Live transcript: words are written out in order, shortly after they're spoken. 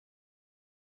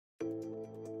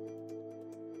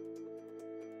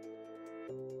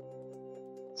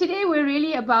today we're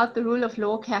really about the rule of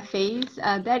law cafes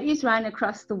that is run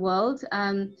across the world.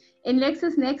 In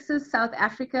LexisNexis South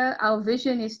Africa, our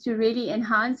vision is to really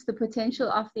enhance the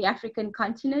potential of the African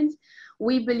continent.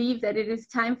 We believe that it is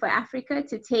time for Africa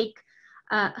to take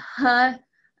her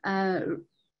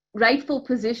rightful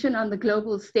position on the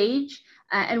global stage.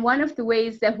 And one of the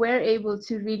ways that we're able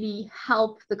to really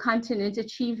help the continent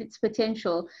achieve its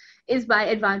potential is by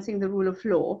advancing the rule of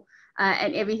law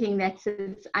and everything that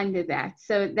sits under that.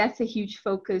 So that's a huge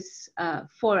focus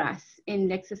for us in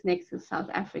LexisNexis South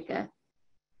Africa.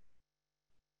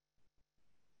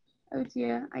 Oh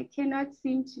dear, I cannot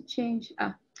seem to change.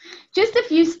 Just a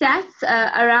few stats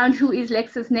around who is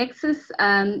LexisNexis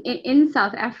in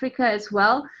South Africa as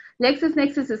well.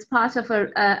 LexisNexis is part of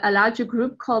a larger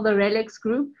group called the RELX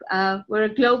Group. We're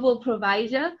a global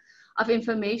provider of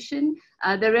information.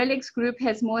 The RELX Group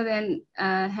has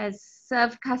has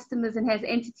served customers and has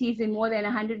entities in more than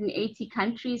 180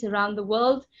 countries around the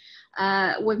world,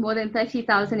 with more than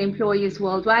 30,000 employees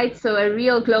worldwide. So a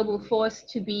real global force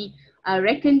to be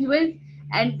reckoned with.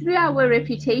 And through our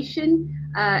reputation,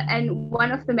 and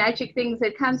one of the magic things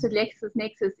that comes with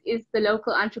LexisNexis is the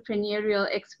local entrepreneurial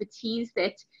expertise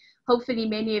that hopefully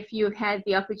many of you have had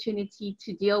the opportunity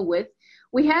to deal with.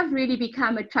 We have really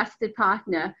become a trusted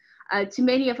partner to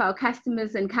many of our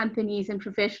customers and companies and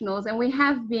professionals, and we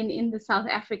have been in the South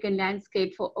African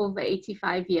landscape for over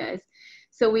 85 years.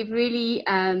 So we've really,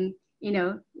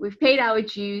 we've paid our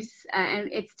dues, and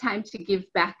it's time to give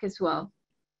back as well,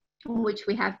 which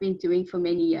we have been doing for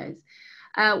many years.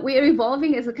 We are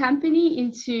evolving as a company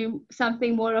into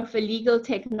something more of a legal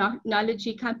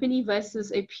technology company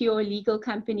versus a pure legal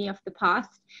company of the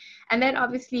past. And that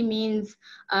obviously means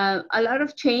a lot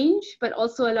of change, but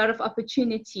also a lot of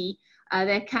opportunity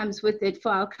that comes with it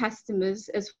for our customers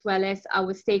as well as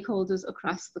our stakeholders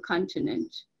across the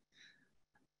continent.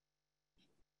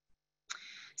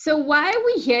 So why are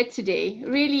we here today?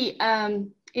 Really,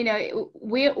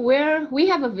 we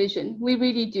have a vision, we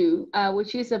really do,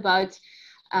 which is about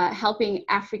helping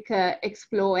Africa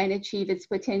explore and achieve its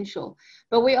potential.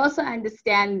 But we also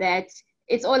understand that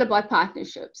it's all about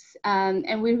partnerships.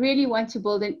 And we really want to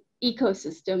build an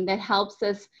ecosystem that helps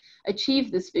us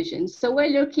achieve this vision. So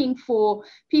we're looking for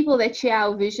people that share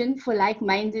our vision, for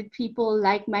like-minded people,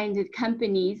 like-minded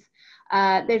companies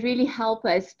that really help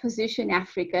us position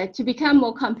Africa to become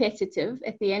more competitive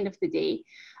at the end of the day.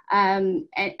 And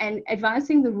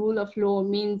advancing the rule of law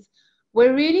means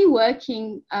we're really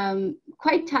working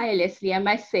quite tirelessly, I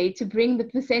must say, to bring the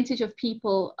percentage of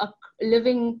people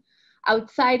living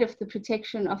outside of the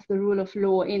protection of the rule of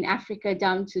law in Africa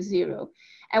down to zero.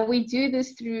 And we do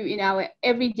this through our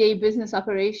everyday business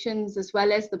operations, as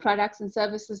well as the products and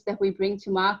services that we bring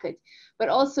to market, but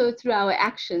also through our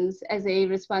actions as a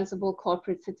responsible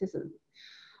corporate citizen.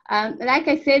 Like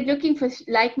I said, looking for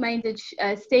like-minded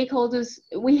stakeholders,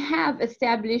 we have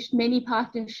established many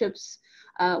partnerships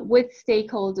with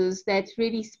stakeholders that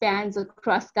really spans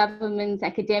across governments,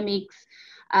 academics,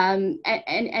 and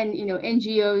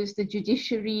NGOs, the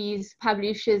judiciaries,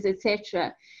 publishers,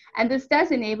 etc. And this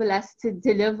does enable us to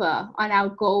deliver on our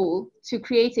goal to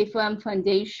create a firm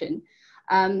foundation.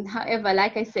 However,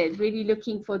 like I said, really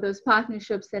looking for those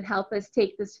partnerships that help us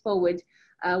take this forward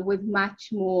with much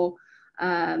more,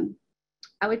 I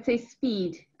would say,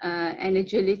 speed and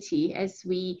agility as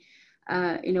we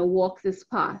walk this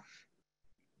path.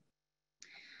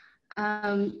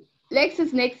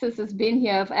 LexisNexis has been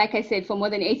here, like I said, for more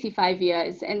than 85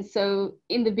 years. And so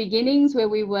in the beginnings where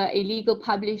we were a legal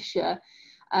publisher,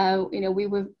 we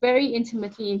were very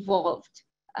intimately involved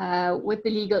with the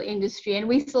legal industry, and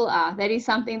we still are. That is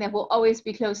something that will always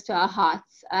be close to our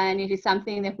hearts, and it is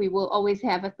something that we will always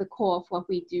have at the core of what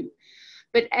we do.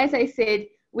 But as I said,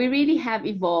 we really have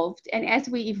evolved, and as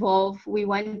we evolve, we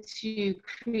want to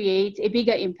create a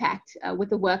bigger impact with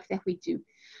the work that we do.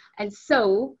 And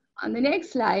so on the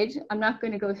next slide, I'm not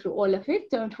going to go through all of it,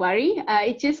 don't worry.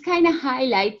 It just kind of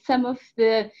highlights some of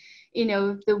the,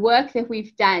 the work that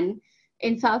we've done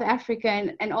in South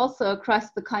Africa and also across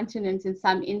the continent in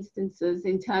some instances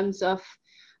in terms of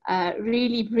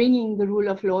really bringing the rule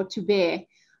of law to bear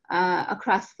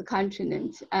across the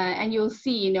continent. And you'll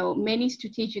see, many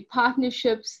strategic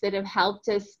partnerships that have helped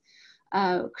us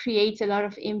create a lot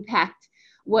of impact,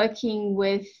 working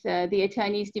with the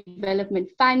Attorneys Development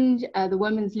Fund, the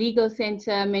Women's Legal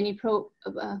Center,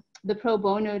 the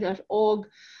probono.org,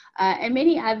 and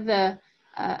many other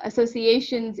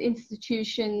associations,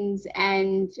 institutions,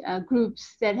 and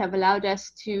groups that have allowed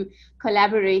us to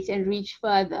collaborate and reach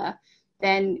further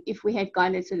than if we had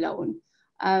gone it alone.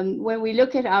 When we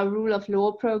look at our rule of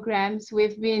law programs,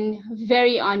 we've been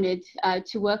very honored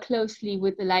to work closely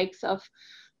with the likes of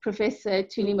Professor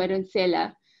Tuli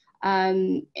Madonsela.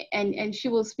 And she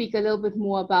will speak a little bit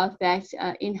more about that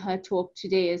in her talk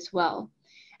today as well.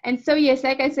 And so, yes,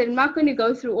 like I said, I'm not going to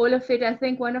go through all of it. I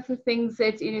think one of the things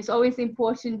that is always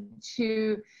important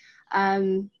to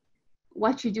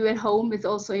what you do at home is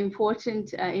also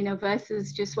important,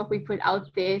 versus just what we put out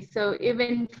there. So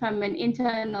even from an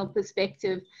internal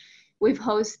perspective, we've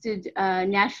hosted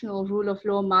national rule of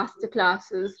law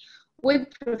masterclasses with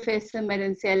Professor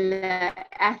Madonsela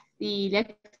at the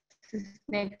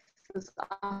LexisNexis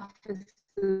offices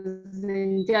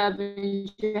in Durban,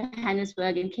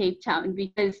 Johannesburg, and Cape Town,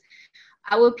 because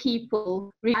our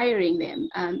people requiring them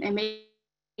and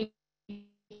making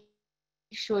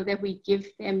sure that we give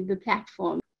them the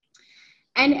platform.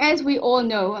 And as we all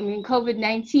know, I mean,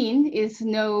 COVID-19 is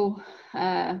no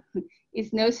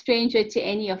stranger to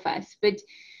any of us, but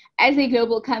as a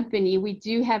global company, we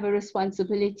do have a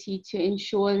responsibility to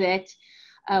ensure that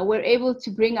we're able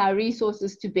to bring our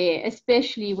resources to bear,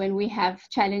 especially when we have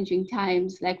challenging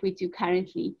times like we do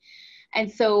currently.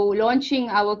 And so launching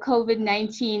our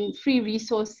COVID-19 Free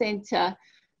Resource Center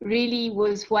really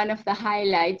was one of the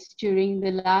highlights during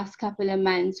the last couple of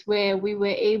months, where we were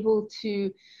able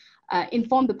to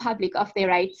inform the public of their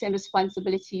rights and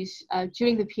responsibilities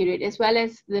during the period, as well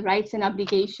as the rights and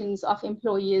obligations of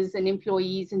employers and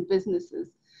employees and businesses.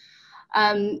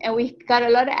 And we got a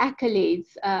lot of accolades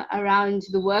around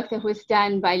the work that was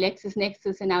done by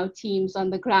LexisNexis and our teams on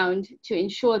the ground to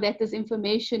ensure that this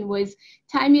information was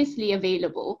timelessly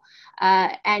available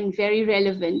and very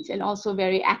relevant and also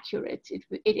very accurate.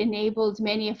 It enabled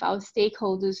many of our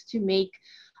stakeholders to make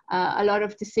a lot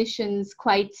of decisions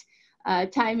quite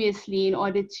timelessly in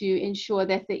order to ensure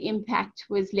that the impact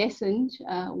was lessened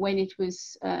when it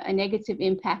was a negative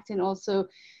impact, and also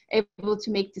able to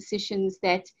make decisions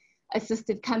that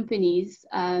assisted companies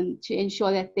to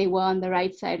ensure that they were on the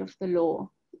right side of the law.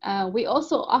 We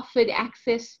also offered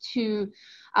access to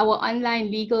our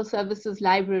online legal services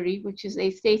library, which is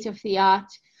a state-of-the-art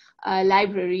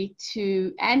library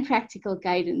and practical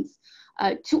guidance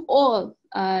to all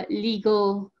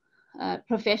legal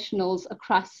professionals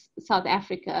across South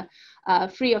Africa,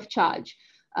 free of charge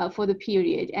for the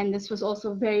period. And this was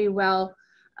also very well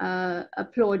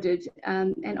applauded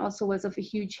and also was of a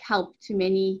huge help to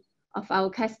many of our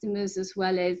customers as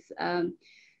well as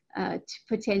to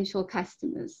potential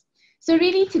customers. So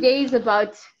really today is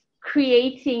about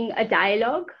creating a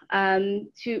dialogue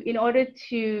in order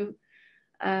to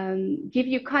give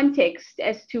you context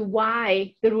as to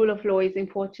why the rule of law is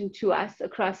important to us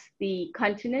across the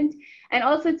continent, and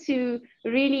also to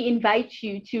really invite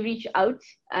you to reach out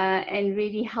and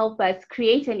really help us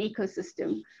create an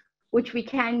ecosystem which we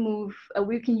can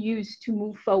use to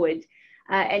move forward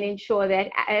and ensure that,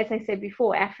 as I said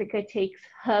before, Africa takes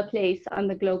her place on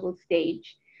the global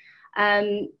stage.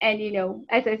 And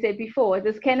as I said before,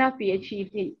 this cannot be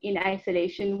achieved in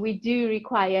isolation. We do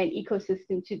require an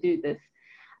ecosystem to do this.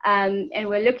 And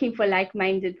we're looking for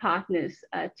like-minded partners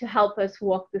to help us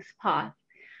walk this path.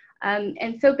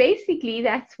 And so basically,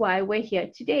 that's why we're here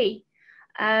today.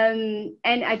 And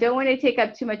I don't want to take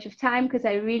up too much of time, because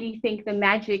I really think the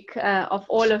magic of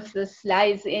all of this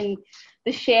lies in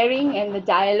the sharing and the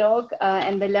dialogue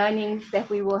and the learnings that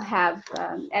we will have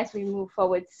as we move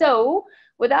forward. So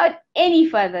without any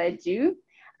further ado,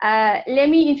 let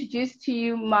me introduce to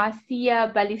you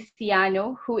Marcia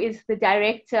Baliciano, who is the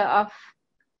Director of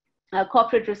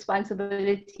Corporate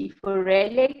Responsibility for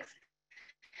RELX.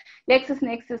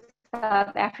 LexisNexis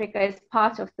South Africa is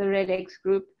part of the RELX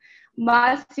group.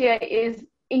 Marcia is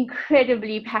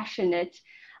incredibly passionate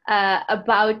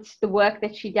about the work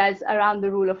that she does around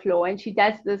the rule of law, and she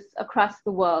does this across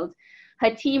the world.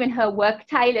 Her team and her work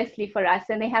tirelessly for us,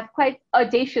 and they have quite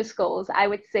audacious goals, I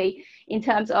would say, in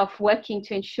terms of working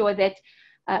to ensure that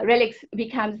RELX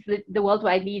becomes the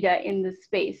worldwide leader in this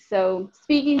space. So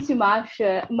speaking to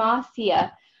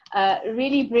Marcia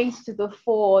really brings to the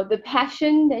fore the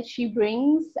passion that she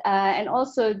brings and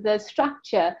also the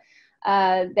structure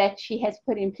that she has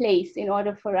put in place in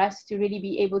order for us to really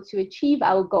be able to achieve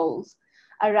our goals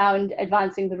around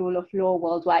advancing the rule of law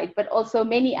worldwide, but also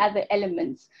many other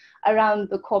elements around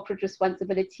the corporate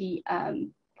responsibility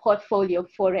portfolio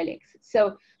for RELX.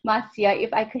 So Marcia,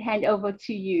 if I could hand over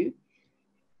to you.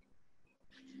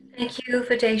 Thank you,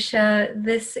 Videsha.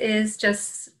 This is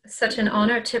just such an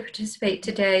honor to participate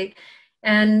today.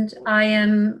 And I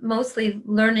am mostly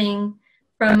learning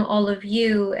from all of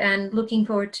you and looking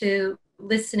forward to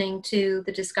listening to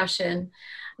the discussion.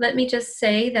 Let me just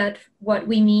say that what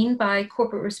we mean by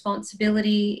corporate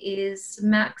responsibility is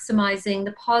maximizing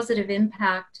the positive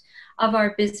impact of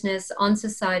our business on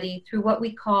society through what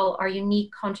we call our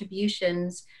unique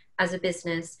contributions as a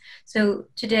business. So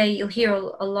today you'll hear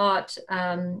a lot,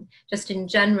 just in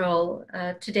general,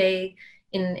 today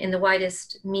in the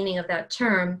widest meaning of that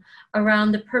term,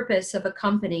 around the purpose of a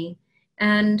company.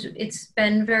 And it's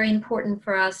been very important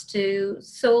for us to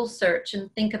soul search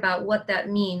and think about what that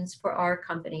means for our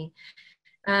company.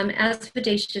 As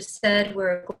Videsha said,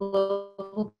 we're a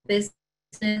global business,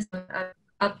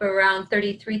 up around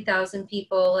 33,000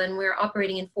 people, and we're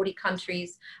operating in 40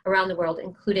 countries around the world,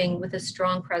 including with a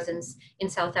strong presence in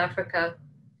South Africa.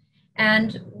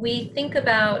 And we think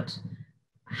about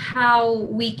how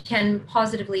we can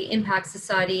positively impact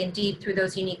society, indeed, through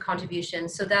those unique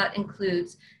contributions. So that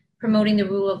includes promoting the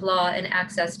rule of law and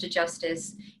access to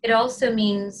justice. It also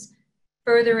means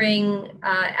furthering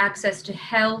access to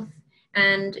health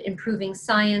and improving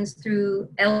science through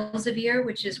Elsevier,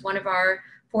 which is one of our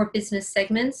 4 business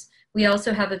segments. We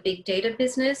also have a big data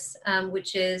business,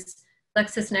 which is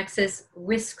LexisNexis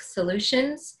Risk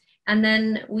Solutions. And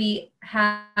then we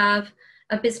have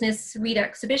a business, Read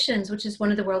Exhibitions, which is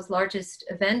one of the world's largest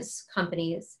events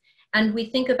companies. And we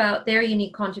think about their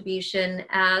unique contribution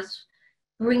as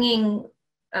bringing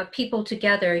people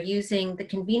together using the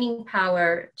convening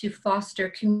power to foster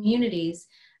communities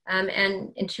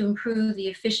and to improve the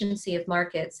efficiency of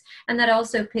markets. And that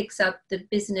also picks up the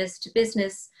business to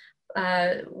business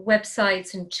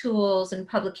websites and tools and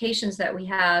publications that we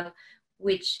have,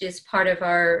 which is part of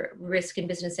our risk and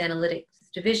business analytics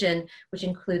division, which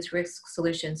includes Risk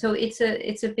Solutions. So it's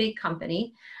a big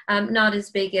company, not as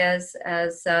big as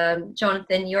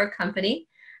Jonathan, your company,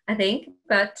 I think,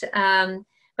 but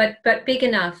big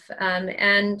enough.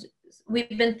 And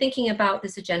we've been thinking about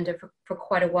this agenda for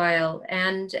quite a while.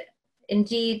 And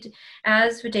indeed,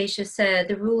 as Videsha said,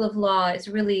 the rule of law is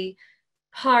really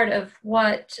part of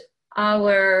what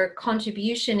our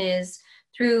contribution is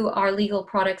through our legal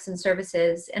products and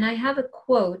services. And I have a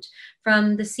quote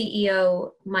from the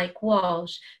CEO, Mike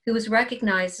Walsh, who was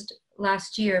recognized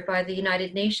last year by the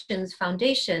United Nations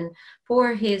Foundation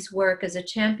for his work as a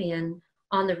champion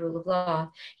on the rule of law.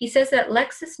 He says that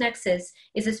LexisNexis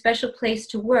is a special place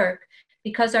to work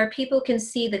because our people can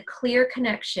see the clear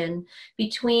connection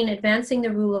between advancing the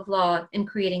rule of law and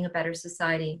creating a better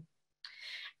society.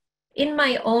 In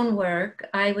my own work,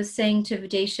 I was saying to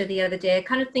Videsha the other day, I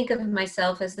kind of think of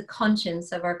myself as the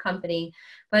conscience of our company,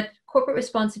 but corporate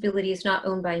responsibility is not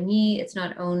owned by me. It's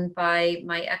not owned by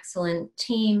my excellent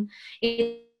team.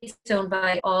 It's owned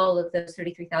by all of those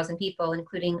 33,000 people,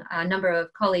 including a number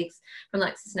of colleagues from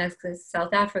LexisNexis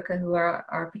South Africa who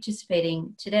are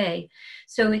participating today.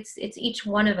 So it's each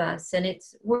one of us, and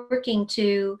it's working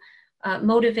to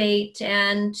motivate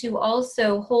and to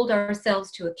also hold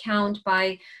ourselves to account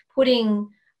by putting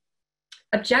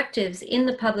objectives in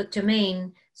the public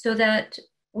domain so that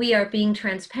we are being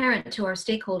transparent to our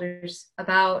stakeholders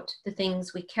about the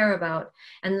things we care about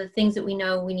and the things that we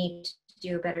know we need to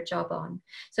do a better job on.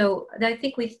 So I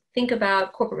think we think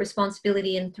about corporate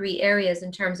responsibility in 3 areas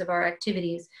in terms of our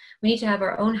activities. We need to have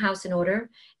our own house in order.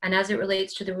 And as it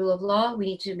relates to the rule of law, we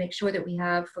need to make sure that we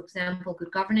have, for example,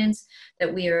 good governance,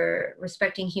 that we are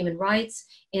respecting human rights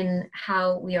in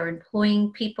how we are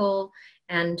employing people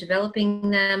and developing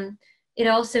them. It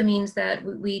also means that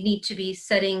we need to be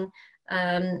setting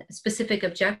specific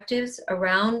objectives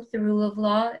around the rule of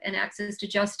law and access to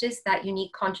justice, that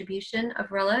unique contribution of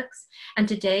RELX. And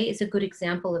today is a good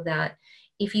example of that.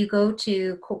 If you go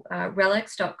to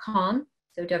relex.com,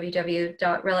 so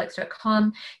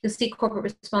www.relex.com, you'll see corporate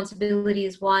responsibility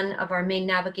is one of our main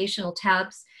navigational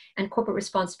tabs, and corporate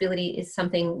responsibility is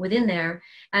something within there.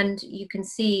 And you can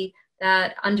see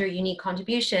that under unique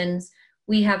contributions,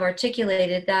 we have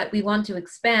articulated that we want to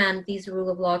expand these rule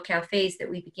of law cafes that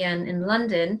we began in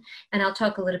London, and I'll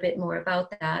talk a little bit more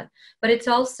about that. But it's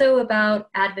also about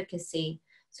advocacy.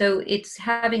 So it's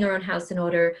having our own house in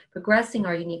order, progressing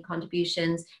our unique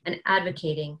contributions, and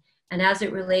advocating. And as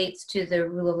it relates to the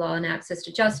rule of law and access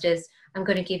to justice, I'm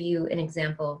going to give you an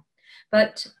example.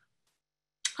 But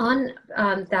on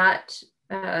that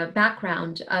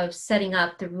background of setting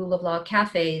up the rule of law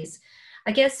cafes,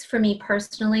 I guess for me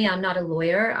personally, I'm not a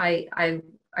lawyer. I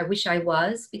wish I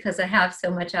was, because I have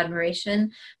so much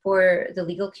admiration for the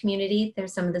legal community. They're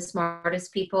some of the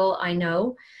smartest people I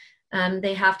know.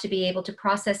 They have to be able to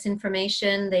process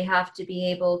information. They have to be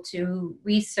able to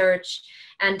research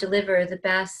and deliver the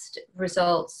best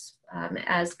results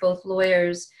as both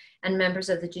lawyers and members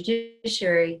of the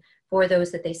judiciary for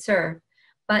those that they serve.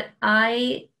 But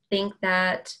I think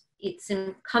that it's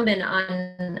incumbent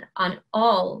on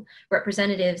all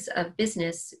representatives of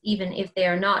business, even if they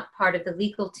are not part of the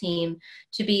legal team,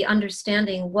 to be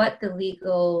understanding what the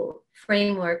legal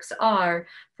frameworks are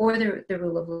for the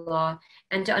rule of law,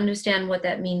 and to understand what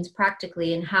that means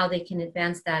practically and how they can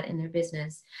advance that in their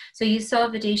business. So you saw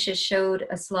Videsha showed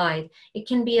a slide. It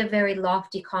can be a very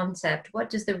lofty concept.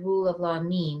 What does the rule of law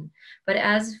mean? But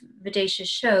as Videsha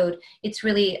showed, it's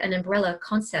really an umbrella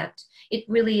concept. It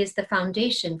really is the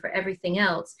foundation for everything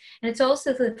else. And it's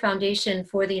also the foundation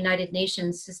for the United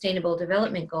Nations Sustainable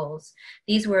Development Goals.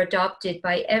 These were adopted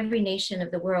by every nation of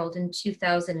the world in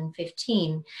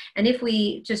 2015. And if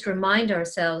we just remind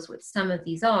ourselves what some of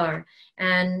these are,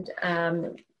 and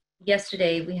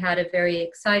yesterday we had a very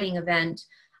exciting event,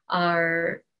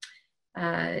 our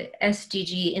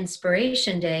SDG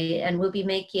Inspiration Day, and we'll be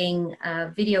making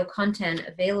video content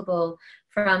available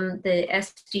from the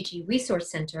SDG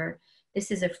Resource Center. This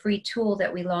is a free tool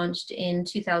that we launched in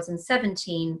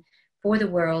 2017 for the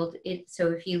world.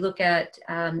 So if you look at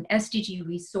SDG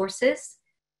Resources,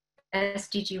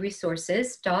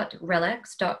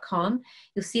 sdgresources.relex.com,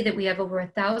 you'll see that we have over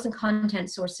 1,000 content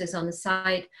sources on the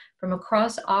site from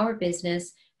across our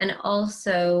business, and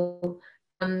also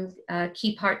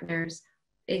key partners,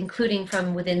 including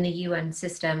from within the UN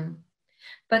system.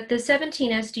 But the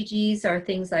 17 SDGs are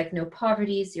things like no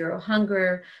poverty, zero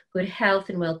hunger, good health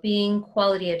and well-being,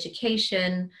 quality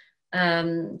education,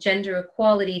 gender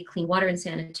equality, clean water and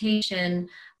sanitation,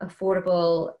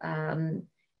 affordable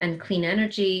and clean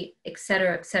energy, et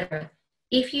cetera, et cetera.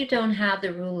 If you don't have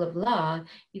the rule of law,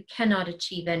 you cannot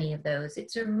achieve any of those.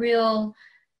 It's a real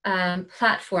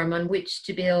platform on which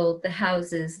to build the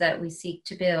houses that we seek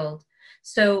to build.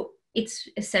 So it's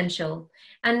essential.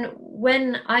 And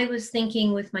when I was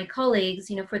thinking with my colleagues,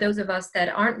 you know, for those of us that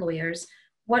aren't lawyers,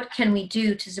 what can we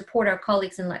do to support our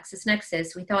colleagues in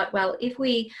LexisNexis? We thought, well, if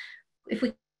we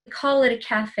call it a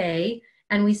cafe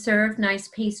and we serve nice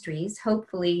pastries,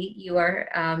 hopefully you are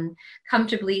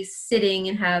comfortably sitting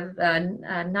and have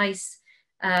nice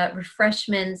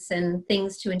refreshments and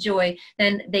things to enjoy,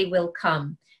 then they will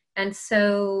come. And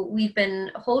so we've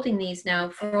been holding these now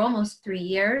for almost 3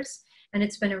 years, and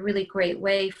it's been a really great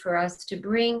way for us to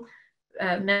bring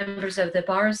members of the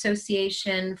Bar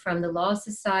Association, from the Law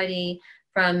Society,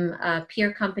 from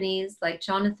peer companies like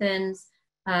Jonathan's,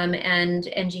 and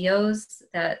NGOs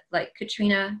that like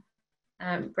Katrina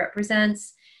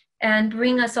represents, and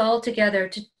bring us all together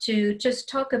to just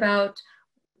talk about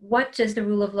what does the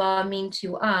rule of law mean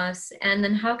to us, and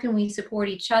then how can we support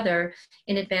each other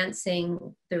in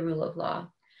advancing the rule of law.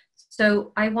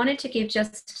 So I wanted to give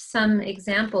just some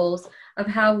examples of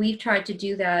how we've tried to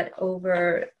do that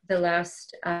over the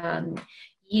last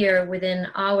year within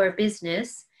our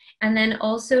business, and then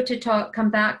also to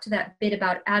come back to that bit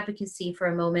about advocacy for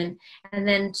a moment, and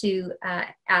then to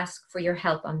ask for your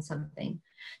help on something.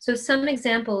 So some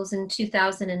examples in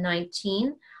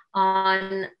 2019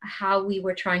 on how we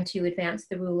were trying to advance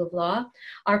the rule of law.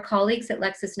 Our colleagues at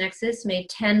LexisNexis made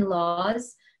 10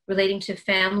 laws relating to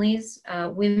families,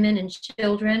 women and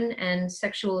children, and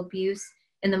sexual abuse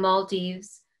in the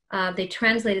Maldives. They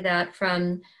translated that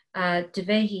from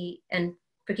Devehi, and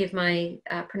forgive my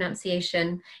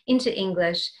pronunciation, into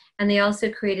English. And they also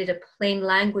created a plain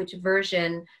language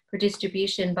version for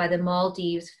distribution by the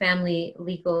Maldives Family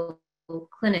Legal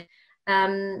Clinic.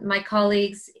 My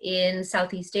colleagues in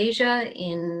Southeast Asia,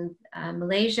 in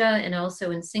Malaysia, and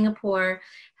also in Singapore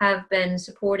have been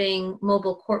supporting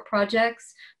mobile court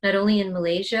projects, not only in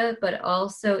Malaysia, but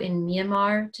also in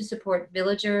Myanmar, to support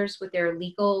villagers with their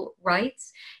legal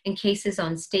rights in cases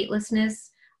on statelessness,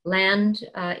 land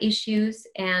issues,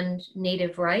 and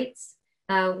native rights.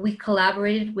 We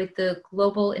collaborated with the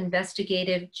Global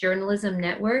Investigative Journalism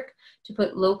Network to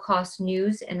put low-cost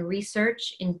news and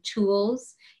research in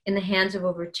tools in the hands of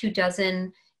over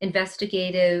 24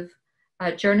 investigative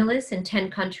journalists in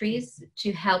 10 countries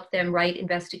to help them write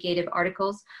investigative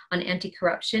articles on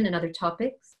anti-corruption and other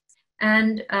topics.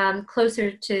 And closer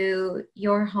to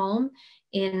your home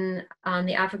on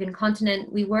the African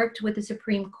continent, we worked with the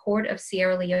Supreme Court of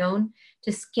Sierra Leone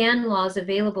to scan laws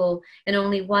available in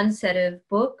only one set of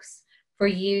books for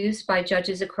use by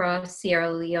judges across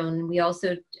Sierra Leone. We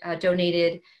also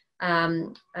donated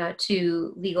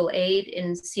to legal aid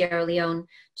in Sierra Leone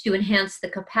to enhance the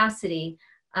capacity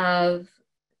of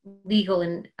legal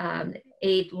and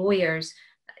aid lawyers,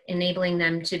 enabling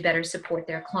them to better support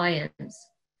their clients.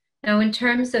 Now, in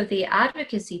terms of the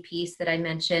advocacy piece that I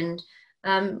mentioned,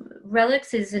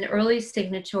 RELX is an early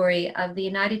signatory of the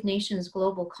United Nations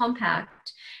Global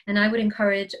Compact, and I would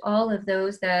encourage all of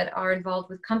those that are involved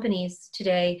with companies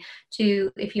today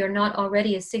to, if you're not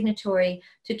already a signatory,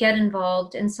 to get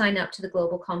involved and sign up to the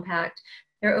Global Compact.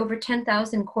 There are over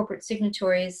 10,000 corporate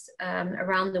signatories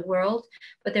around the world,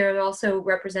 but there are also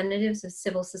representatives of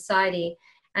civil society,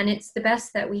 and it's the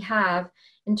best that we have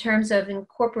in terms of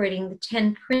incorporating the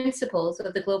 10 principles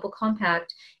of the Global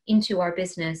Compact into our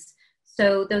business.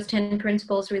 So those 10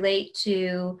 principles relate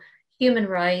to human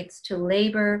rights, to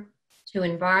labor, to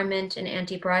environment, and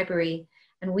anti-bribery.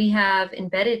 And we have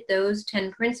embedded those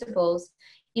 10 principles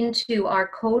into our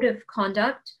code of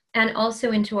conduct and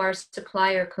also into our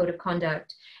supplier code of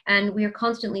conduct. And we are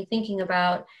constantly thinking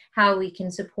about how we can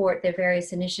support their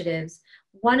various initiatives.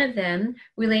 One of them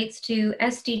relates to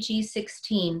SDG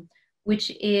 16,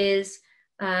 which is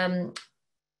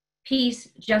peace,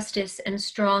 justice, and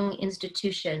strong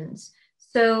institutions.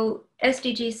 So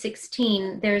SDG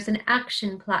 16, there's an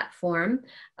action platform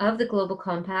of the Global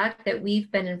Compact that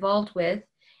we've been involved with.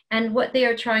 And what they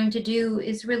are trying to do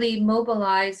is really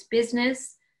mobilize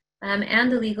business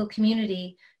and the legal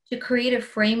community to create a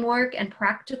framework and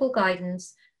practical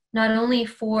guidance, not only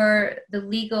for the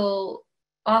legal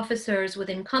officers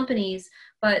within companies,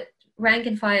 but rank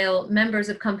and file members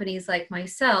of companies like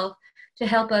myself, to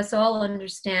help us all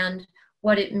understand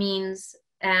what it means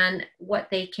and what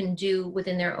they can do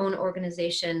within their own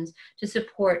organizations to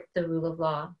support the rule of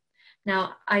law.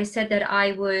 Now, I said that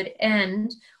I would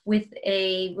end with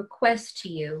a request to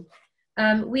you.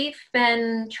 We've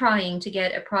been trying to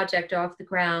get a project off the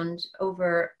ground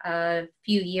over a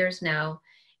few years now,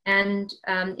 and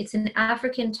it's an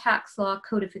African tax law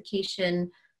codification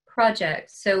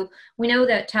project. So we know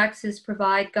that taxes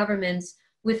provide governments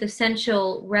with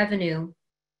essential revenue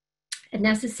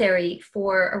necessary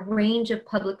for a range of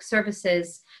public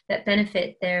services that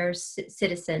benefit their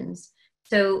citizens.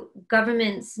 So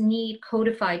governments need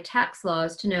codified tax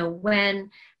laws to know when,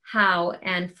 how,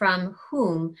 and from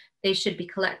whom they should be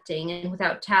collecting. And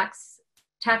without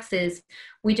taxes,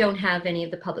 we don't have any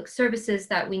of the public services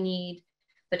that we need,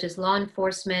 such as law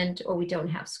enforcement, or we don't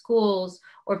have schools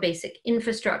or basic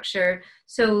infrastructure.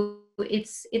 So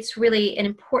it's really an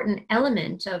important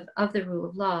element of the rule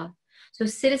of law. So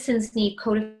citizens need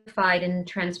codified and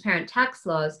transparent tax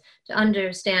laws to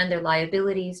understand their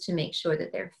liabilities, to make sure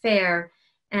that they're fair,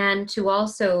 and to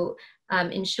also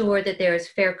ensure that there is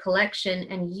fair collection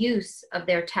and use of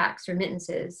their tax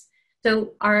remittances.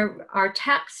 So our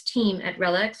tax team at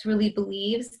RELX really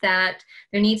believes that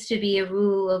there needs to be a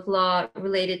rule of law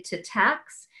related to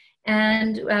tax.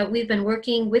 And we've been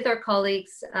working with our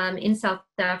colleagues in South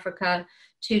Africa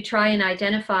to try and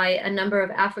identify a number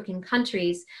of African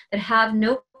countries that have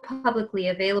no publicly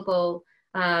available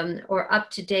or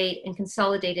up-to-date and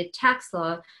consolidated tax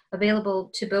law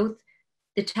available to both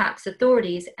the tax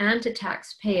authorities and to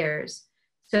taxpayers.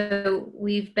 So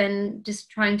we've been just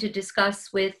trying to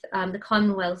discuss with the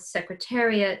Commonwealth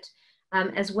Secretariat,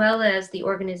 as well as the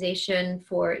Organization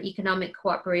for Economic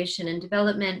Cooperation and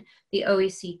Development, the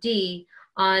OECD,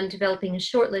 on developing a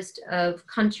short list of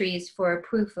countries for a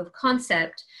proof of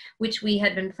concept, which we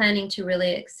had been planning to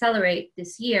really accelerate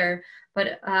this year.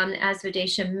 But as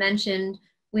Videsha mentioned,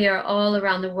 we are all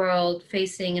around the world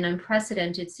facing an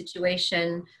unprecedented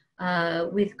situation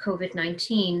with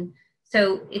COVID-19.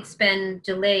 So it's been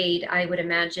delayed, I would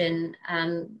imagine,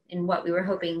 in what we were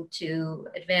hoping to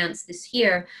advance this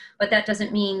year. But that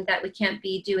doesn't mean that we can't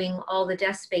be doing all the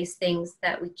desk-based things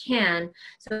that we can.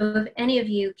 So if any of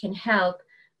you can help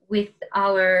with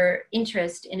our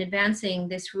interest in advancing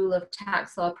this rule of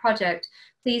tax law project,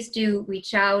 please do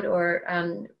reach out or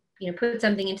put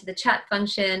something into the chat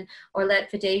function, or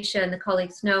let Videsha and the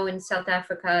colleagues know in South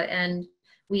Africa, and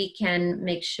we can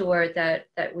make sure that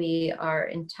we are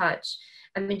in touch.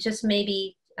 I mean, just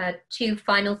maybe two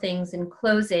final things in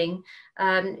closing.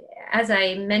 As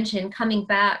I mentioned, coming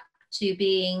back to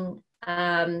being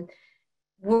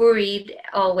worried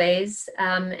always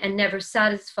and never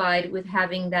satisfied with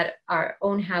having that our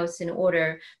own house in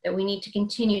order, that we need to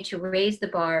continue to raise the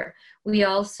bar. We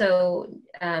also,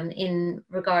 in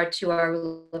regard to our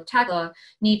rule of tax law,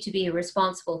 need to be a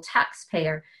responsible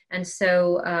taxpayer. And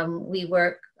so we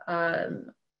work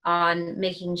on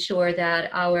making sure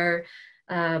that our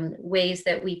ways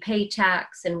that we pay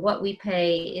tax and what we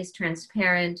pay is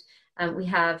transparent. We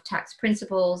have tax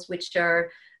principles which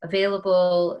are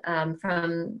available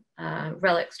from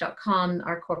relx.com,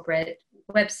 our corporate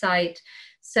website.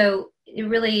 So it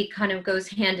really kind of goes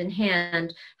hand in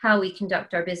hand how we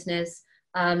conduct our business,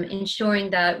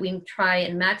 ensuring that we try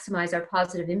and maximize our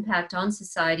positive impact on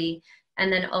society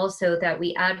and then also that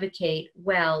we advocate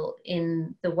well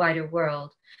in the wider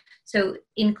world. So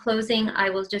in closing, I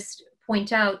will just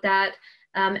point out that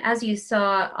as you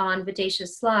saw on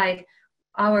Videsha's slide,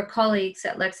 our colleagues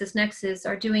at LexisNexis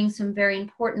are doing some very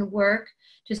important work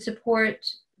to support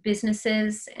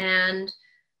businesses and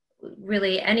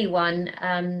really anyone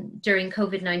during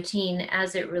COVID-19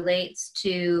 as it relates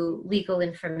to legal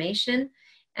information.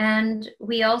 And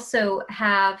we also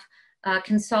have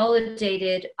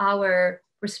consolidated our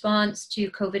response to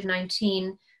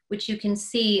COVID-19, which you can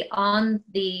see on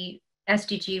the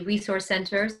SDG Resource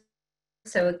Center.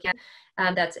 So again,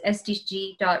 that's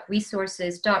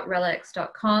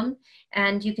sdg.resources.relex.com.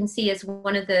 And you can see as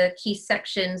one of the key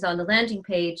sections on the landing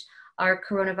page are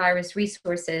coronavirus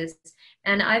resources.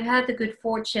 And I've had the good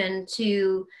fortune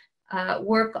to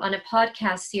work on a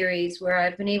podcast series where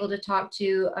I've been able to talk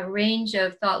to a range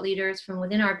of thought leaders from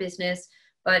within our business,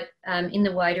 but in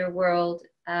the wider world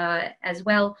as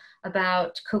well,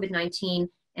 about COVID-19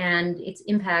 and its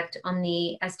impact on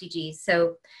the SDGs.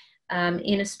 So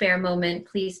in a spare moment,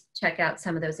 please check out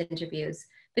some of those interviews.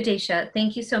 Videsha,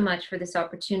 thank you so much for this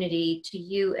opportunity to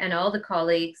you and all the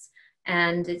colleagues.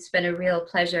 And it's been a real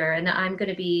pleasure. And I'm going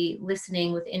to be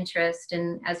listening with interest.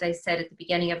 And as I said at the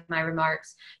beginning of my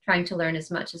remarks, trying to learn as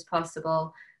much as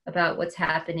possible about what's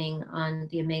happening on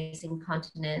the amazing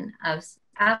continent of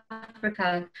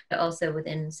Africa, but also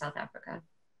within South Africa.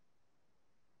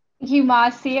 Thank you,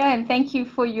 Marcia, and thank you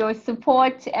for your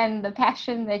support and the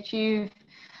passion that you've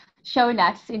shown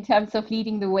us in terms of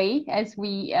leading the way as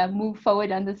we move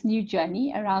forward on this new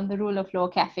journey around the Rule of Law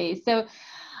Cafe. So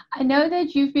I know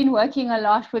that you've been working a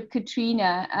lot with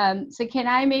Katrina. So can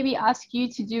I maybe ask you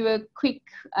to do a quick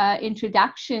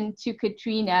introduction to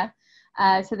Katrina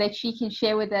so that she can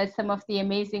share with us some of the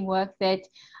amazing work that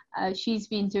she's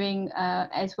been doing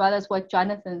as well as what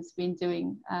Jonathan's been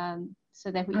doing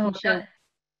so that we can share.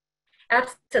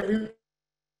 Absolutely.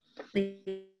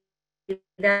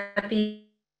 That'd be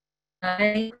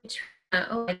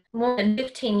more than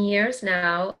 15 years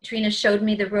now. Katrina showed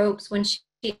me the ropes when she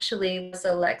actually was a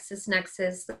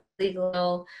LexisNexis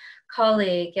legal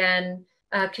colleague, and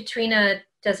Katrina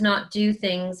does not do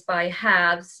things by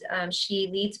halves. She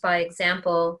leads by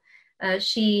example.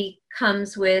 She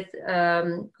comes with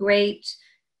great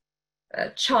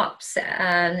chops,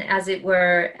 as it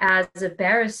were, as a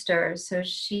barrister. So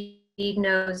she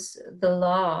knows the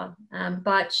law,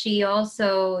 but she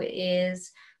also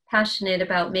is passionate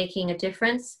about making a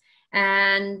difference.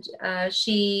 And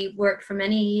she worked for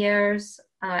many years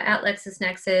at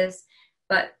LexisNexis,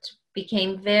 but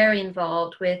became very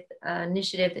involved with an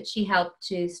initiative that she helped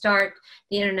to start,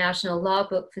 the International Law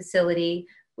Book Facility,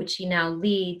 which she now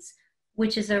leads,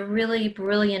 which is a really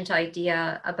brilliant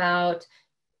idea about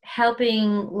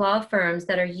helping law firms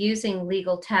that are using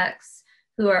legal texts,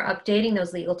 who are updating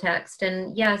those legal texts.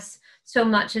 And yes, so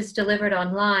much is delivered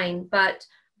online, but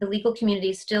the legal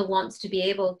community still wants to be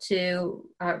able to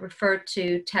refer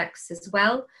to texts as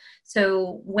well.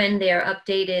 So when they're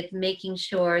updated, making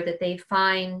sure that they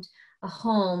find a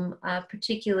home,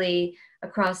 particularly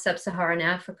across sub-Saharan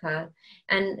Africa.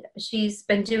 And she's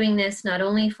been doing this not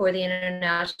only for the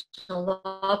International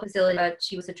Law Facility, but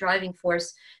she was a driving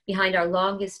force behind our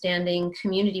longest standing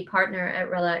community partner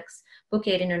at RELEX,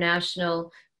 Book8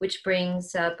 International, which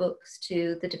brings books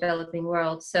to the developing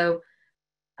world. So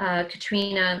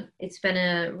Katrina, it's been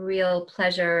a real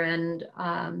pleasure and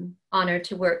honor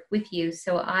to work with you.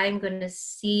 So I'm going to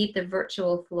cede the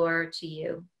virtual floor to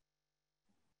you.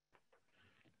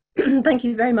 Thank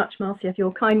you very much, Marcia, for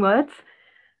your kind words.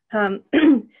 And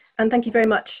thank you very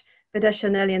much,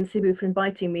 Videsha, Nelly and Sibu, for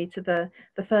inviting me to the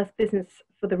first Business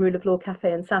for the Rule of Law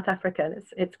Cafe in South Africa. And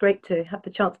it's great to have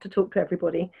the chance to talk to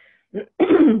everybody.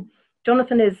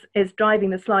 Jonathan is driving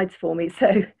the slides for me,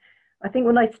 so I think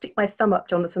when I stick my thumb up,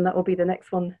 Jonathan, that will be the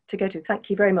next one to go to. Thank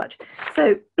you very much.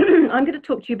 So I'm going to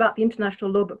talk to you about the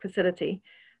International Law Book Facility.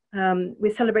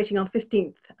 We're celebrating our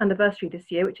 15th anniversary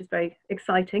this year, which is very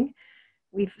exciting.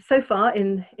 We've so far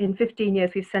in 15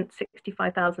 years, we've sent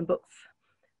 65,000 books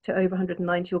to over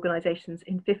 190 organizations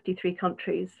in 53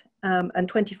 countries, and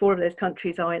 24 of those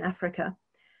countries are in Africa.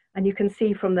 And you can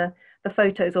see from the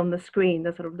photos on the screen,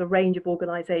 the sort of the range of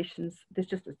organizations. There's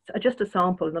just a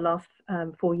sample in the last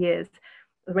 4 years,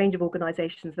 the range of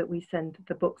organizations that we send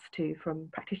the books to, from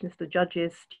practitioners to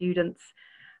judges, students,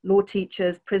 law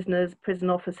teachers, prisoners, prison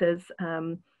officers,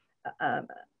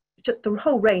 just the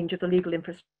whole range of the legal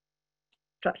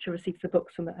infrastructure receives the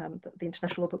books from the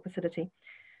International Law Book Facility.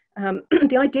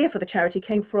 The idea for the charity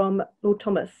came from Lord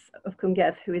Thomas of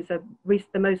Cwmgerdd, who is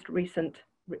the most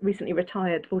recently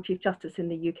retired Lord Chief Justice in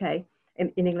the UK,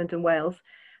 in England and Wales.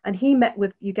 And he met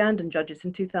with Ugandan judges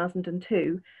in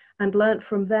 2002 and learnt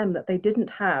from them that they didn't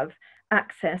have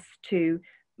access to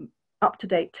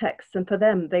up-to-date texts. And for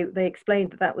them, they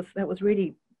explained that was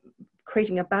really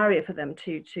creating a barrier for them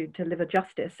to deliver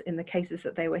justice in the cases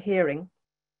that they were hearing.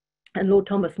 And Lord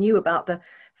Thomas knew about the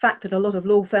fact that a lot of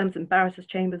law firms and barristers'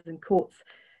 chambers and courts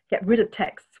get rid of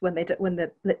texts when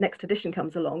the next edition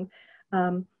comes along,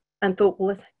 and thought,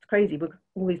 well, it's crazy.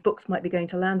 All these books might be going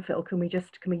to landfill. Can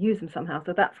we use them somehow?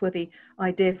 So that's where the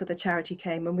idea for the charity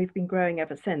came, and we've been growing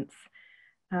ever since.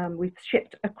 We've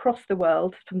shipped across the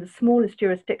world from the smallest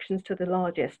jurisdictions to the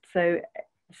largest. So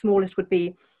the smallest would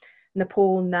be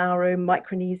Nepal, Nauru,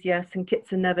 Micronesia, St.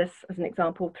 Kitts and Nevis, as an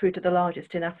example, through to the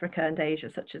largest in Africa and Asia,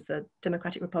 such as the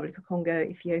Democratic Republic of Congo,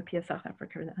 Ethiopia, South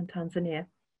Africa, and Tanzania.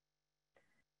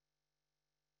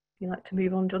 Would you like to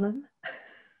move on, Jonathan?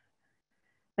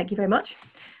 Thank you very much.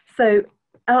 So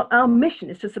our mission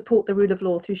is to support the rule of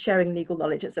law through sharing legal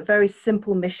knowledge. It's a very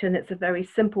simple mission. It's a very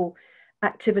simple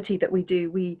activity that we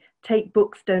do. We take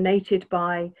books donated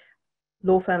by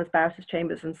law firms, barristers'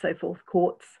 chambers, and so forth,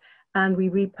 courts, and we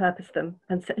repurpose them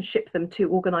and ship them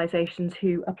to organisations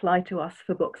who apply to us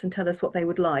for books and tell us what they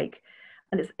would like.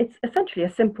 And it's essentially a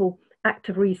simple act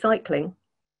of recycling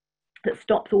that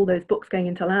stops all those books going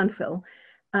into landfill.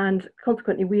 And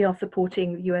consequently, we are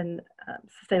supporting UN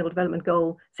Sustainable Development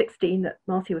Goal 16 that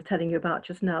Marcia was telling you about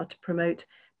just now, to promote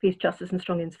peace, justice, and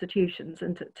strong institutions,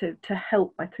 and to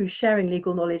help through sharing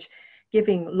legal knowledge,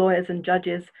 giving lawyers and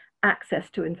judges access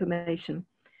to information.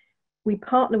 We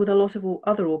partner with a lot of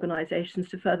other organisations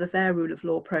to further their rule of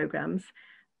law programmes.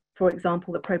 For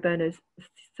example,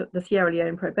 the Sierra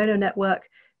Leone Pro Bono Network,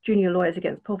 Junior Lawyers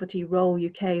Against Poverty, Roll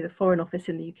UK, the Foreign Office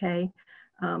in the UK,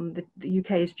 the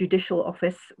UK's Judicial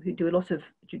Office, who do a lot of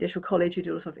Judicial College, who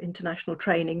do a lot of international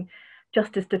training,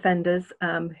 Justice Defenders,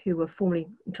 who were formerly,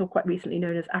 until quite recently,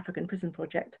 known as African Prison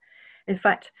Project. In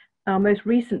fact, our most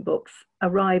recent books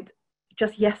arrived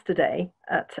just yesterday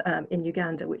in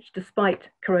Uganda, which, despite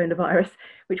coronavirus,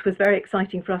 which was very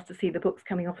exciting for us to see the books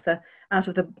coming out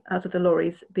of the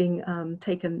lorries being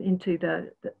taken into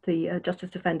the Justice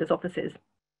Defenders offices.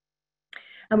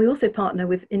 And we also partner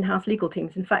with in-house legal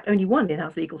teams. In fact, only one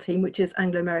in-house legal team, which is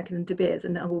Anglo-American and De Beers,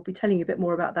 and I will be telling you a bit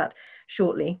more about that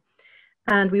shortly.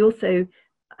 And we also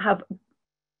have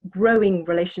growing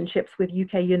relationships with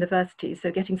UK universities,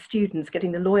 so getting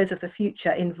the lawyers of the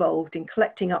future involved in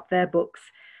collecting up their books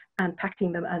and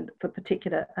packing them and for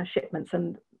particular shipments.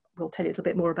 And we'll tell you a little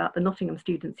bit more about the Nottingham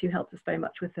students who helped us very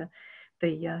much with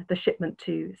the shipment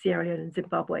to Sierra Leone and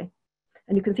Zimbabwe.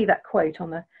 And you can see that quote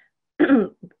on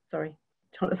the sorry,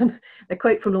 Jonathan, the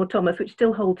quote from Lord Thomas, which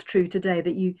still holds true today,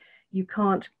 that you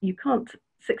can't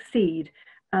succeed.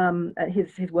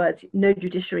 His words: no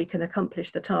judiciary can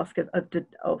accomplish the task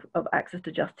of access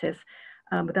to justice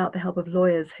without the help of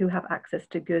lawyers who have access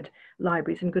to good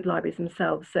libraries and good libraries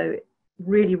themselves. So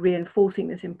really reinforcing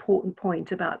this important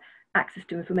point about access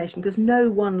to information, because no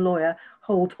one lawyer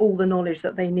holds all the knowledge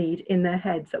that they need in their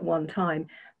heads at one time.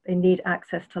 They need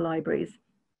access to libraries.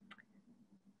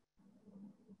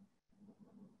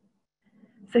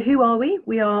 So who are we?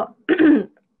 We are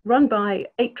run by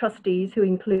 8 trustees who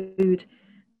include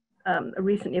a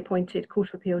recently appointed Court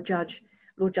of Appeal judge,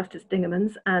 Lord Justice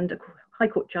Dingemans, and a High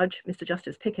Court judge, Mr.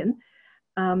 Justice Picken,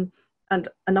 and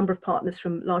a number of partners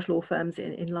from large law firms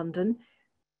in London.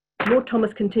 Lord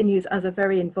Thomas continues as a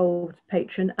very involved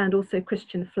patron, and also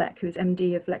Christian Fleck, who is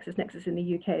MD of LexisNexis in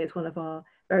the UK, is one of our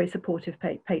very supportive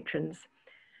patrons.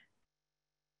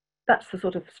 That's the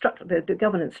sort of structure, the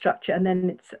governance structure, and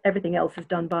then everything else is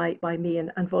done by me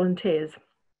and volunteers.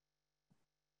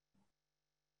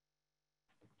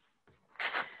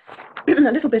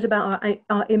 A little bit about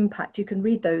our impact. You can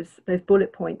read those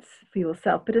bullet points for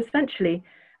yourself, but essentially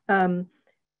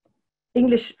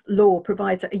English law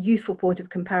provides a useful point of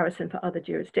comparison for other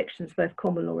jurisdictions, both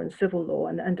common law and civil law,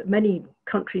 and many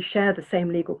countries share the same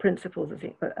legal principles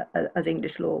as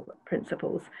English law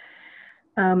principles.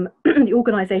 The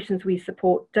organisations we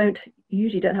support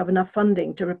usually don't have enough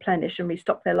funding to replenish and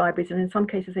restock their libraries, and in some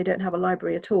cases they don't have a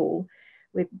library at all.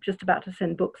 We're just about to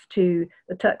send books to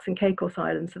the Turks and Caicos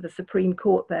Islands, so the Supreme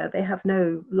Court there. They have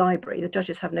no library. The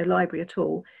judges have no library at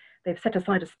all. They've set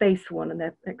aside a space for one, and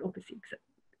they're obviously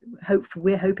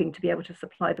we're hoping to be able to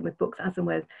supply them with books as and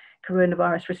when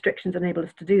coronavirus restrictions enable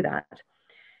us to do that.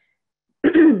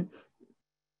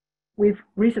 We've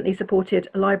recently supported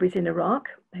libraries in Iraq,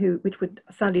 which were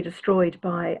sadly destroyed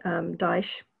by Daesh.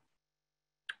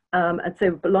 And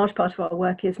so a large part of our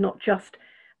work is not just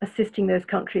assisting those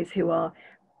countries who are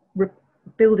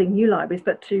building new libraries,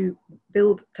 but to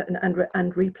build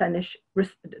and replenish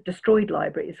destroyed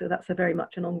libraries. So that's very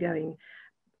much an ongoing,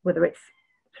 whether it's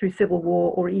through civil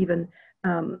war or even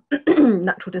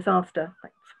natural disaster,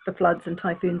 like the floods and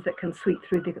typhoons that can sweep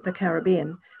through the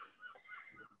Caribbean.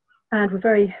 And we're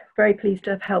very, very pleased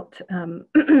to have helped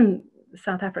the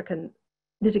South African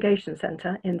Litigation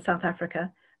Centre in South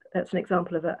Africa. That's an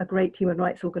example of a great human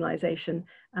rights organisation,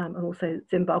 and also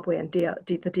Zimbabwe and the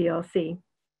DRC.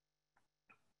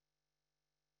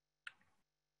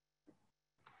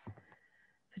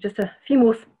 So just a few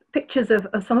more pictures of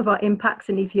some of our impacts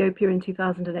in Ethiopia in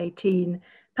 2018.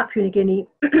 Papua New Guinea,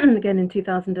 again in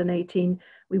 2018,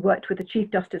 we worked with the Chief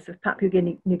Justice of Papua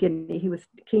New Guinea, who was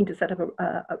keen to set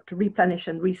up to replenish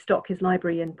and restock his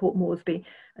library in Port Moresby.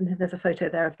 And there's a photo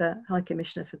there of the High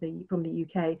Commissioner from the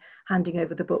UK handing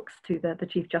over the books to the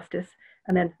Chief Justice.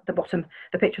 And then at the bottom,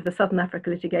 the picture of the Southern Africa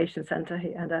Litigation Centre,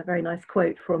 and a very nice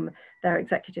quote from their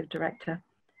Executive Director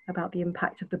about the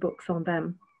impact of the books on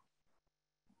them.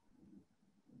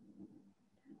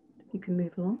 You can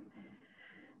move along.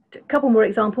 A couple more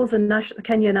examples. The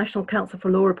Kenya National Council for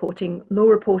Law Reporting. Law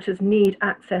reporters need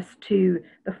access to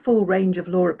the full range of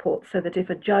law reports so that if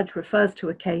a judge refers to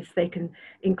a case, they can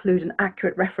include an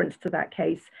accurate reference to that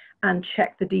case and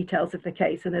check the details of the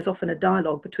case. And there's often a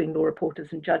dialogue between law reporters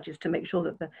and judges to make sure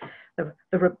that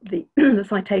the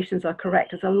citations are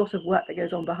correct. There's a lot of work that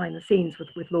goes on behind the scenes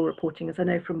with law reporting, as I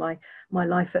know from my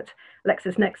life at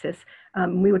LexisNexis.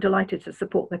 We were delighted to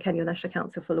support the Kenya National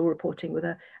Council for Law Reporting with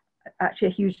actually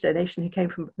a huge donation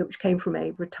which came from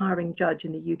a retiring judge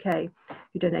in the UK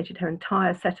who donated her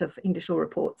entire set of English law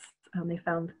reports. They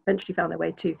eventually found their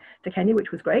way to Kenya,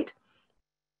 which was great.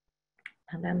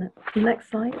 And then the next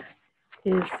slide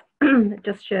is it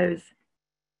just shows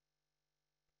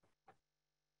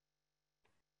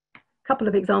a couple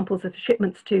of examples of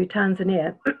shipments to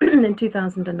Tanzania in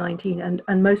 2019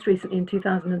 and most recently in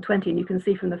 2020. And you can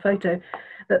see from the photo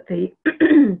that the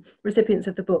recipients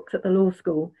of the books at the law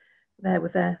school there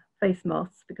with their face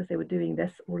masks, because they were doing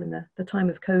this all in the time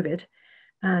of COVID.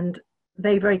 And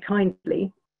they very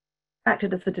kindly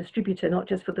acted as the distributor, not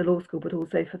just for the law school, but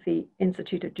also for the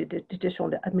Institute of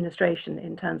Judicial Administration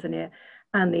in Tanzania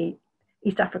and the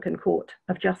East African Court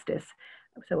of Justice.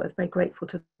 So I was very grateful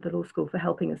to the law school for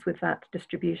helping us with that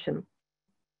distribution.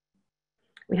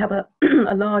 We have a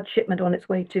large shipment on its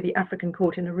way to the African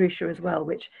Court in Arusha as well,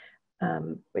 which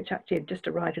actually have just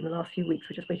arrived in the last few weeks.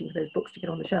 We're just waiting for those books to get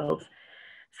on the shelves.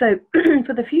 So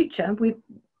for the future,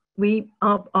 we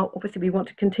obviously want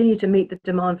to continue to meet the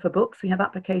demand for books. We have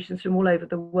applications from all over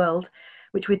the world,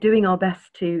 which we're doing our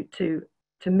best to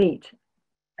meet.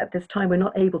 At this time, we're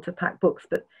not able to pack books,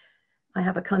 but I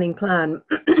have a cunning plan,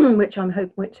 which I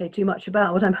won't say too much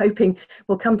about, but I'm hoping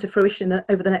will come to fruition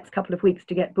over the next couple of weeks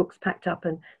to get books packed up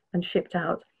and shipped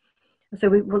out. So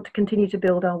we want to continue to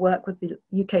build our work with the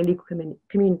UK legal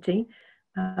community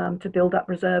to build up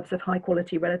reserves of high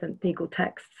quality relevant legal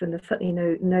texts, and there's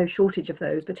certainly no shortage of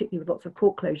those, particularly with lots of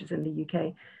court closures in the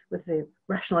UK with the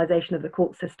rationalisation of the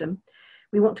court system.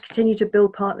 We want to continue to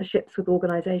build partnerships with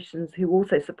organisations who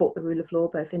also support the rule of law,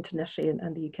 both internationally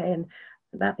and the UK, and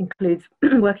that includes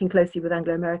working closely with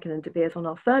Anglo American and De Beers on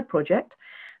our third project,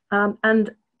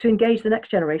 and to engage the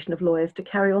next generation of lawyers to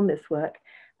carry on this work.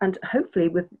 And hopefully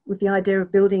with the idea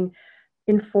of building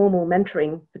informal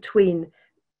mentoring between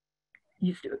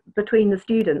the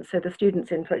students, so the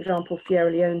students in, for example,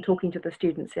 Sierra Leone talking to the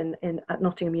students at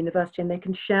Nottingham University, and they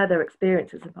can share their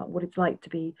experiences about what it's like to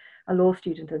be a law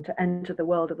student and to enter the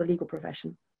world of the legal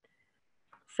profession.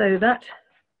 So I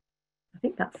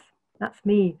think that's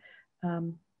me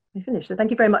finished. So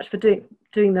thank you very much for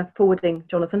doing the forwarding,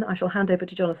 Jonathan. I shall hand over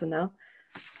to Jonathan now.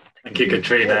 Thank you,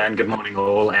 Katrina, and good morning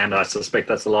all. And I suspect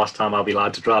that's the last time I'll be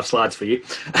allowed to draft slides for you.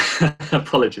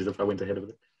 Apologies if I went ahead of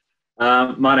it.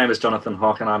 My name is Jonathan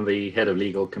Hawk, and I'm the head of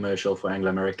legal commercial for Anglo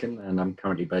American, and I'm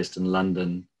currently based in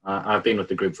London. I've been with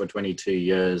the group for 22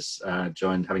 years,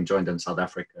 having joined in South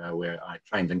Africa, where I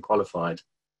trained and qualified,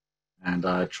 and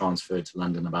I transferred to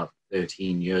London about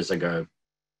 13 years ago.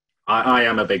 I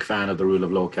am a big fan of the Rule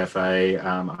of Law Cafe.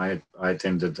 I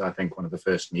attended, I think, one of the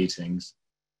first meetings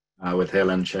with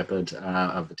Helen Shepherd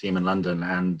of the team in London,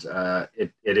 and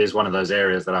it is one of those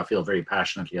areas that I feel very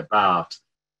passionately about.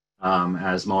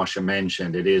 As Marsha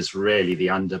mentioned, it is really the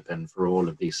underpin for all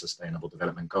of these sustainable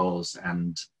development goals,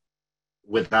 and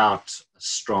without a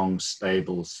strong,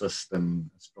 stable system,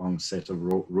 a strong set of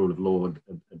rule of law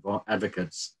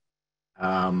advocates,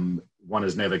 one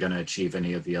is never going to achieve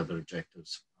any of the other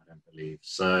objectives, I don't believe.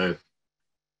 So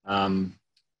now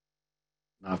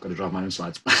I've got to drive my own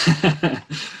slides.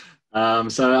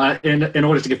 In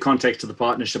order to give context to the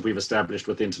partnership we've established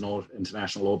with the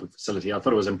International Law Book Facility, I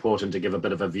thought it was important to give a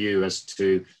bit of a view as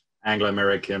to Anglo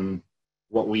American,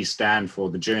 what we stand for,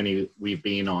 the journey we've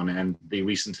been on, and the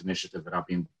recent initiative that I've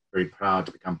been very proud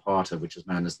to become part of, which is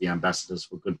known as the Ambassadors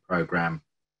for Good program.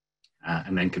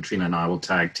 And then Katrina and I will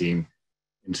tag team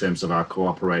in terms of our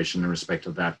cooperation in respect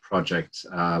of that project,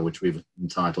 which we've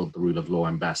entitled the Rule of Law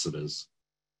Ambassadors.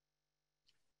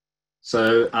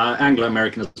 So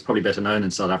Anglo-American is probably better known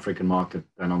in South African market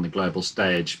than on the global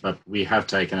stage, but we have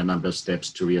taken a number of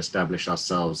steps to re-establish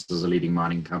ourselves as a leading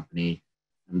mining company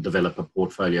and develop a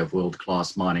portfolio of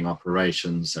world-class mining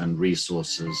operations and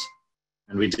resources.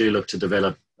 And we do look to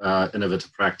develop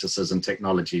innovative practices and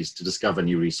technologies to discover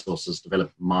new resources,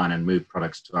 develop, mine, and move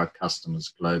products to our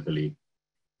customers globally.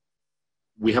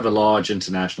 We have a large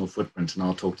international footprint, and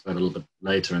I'll talk to that a little bit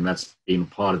later, and that's been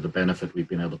part of the benefit we've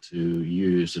been able to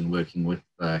use in working with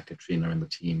Katrina and the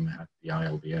team at the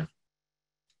ILBF.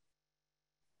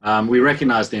 We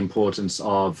recognize the importance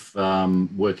of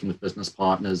working with business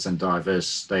partners and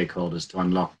diverse stakeholders to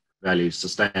unlock value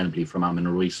sustainably from our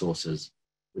mineral resources,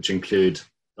 which include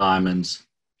diamonds,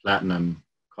 platinum,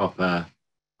 copper,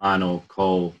 iron ore,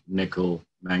 coal, nickel,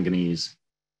 manganese,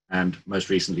 and most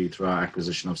recently through our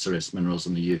acquisition of Ceres Minerals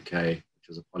in the UK, which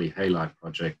is a polyhalite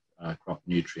project, crop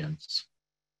nutrients.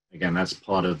 Again, that's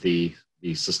part of the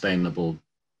sustainable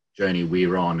journey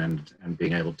we're on and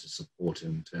being able to support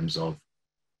in terms of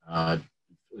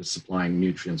supplying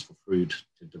nutrients for food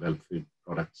to develop food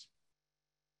products.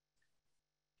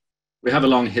 We have a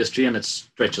long history, and it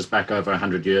stretches back over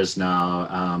 100 years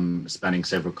now, spanning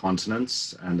several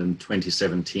continents. And in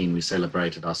 2017, we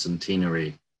celebrated our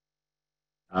centenary.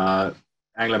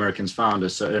 Anglo-American's founder,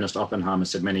 Sir Ernest Oppenheimer,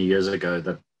 said many years ago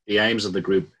that the aims of the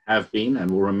group have been and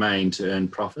will remain to earn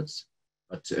profits,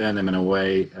 but to earn them in a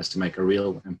way as to make a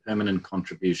real and permanent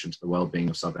contribution to the well-being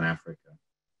of Southern Africa.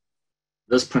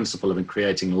 This principle of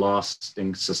creating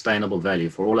lasting, sustainable value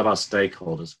for all of our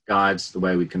stakeholders guides the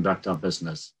way we conduct our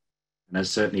business, and has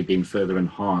certainly been further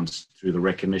enhanced through the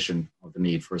recognition of the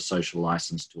need for a social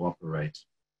license to operate.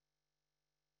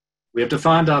 We have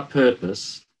defined our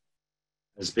purpose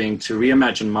as being to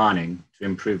reimagine mining to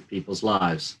improve people's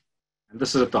lives. And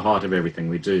this is at the heart of everything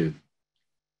we do.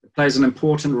 It plays an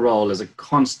important role as a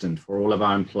constant for all of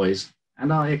our employees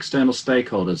and our external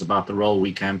stakeholders about the role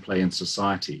we can play in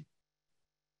society.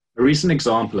 A recent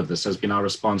example of this has been our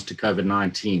response to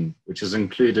COVID-19, which has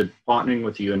included partnering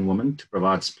with UN Women to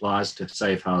provide supplies to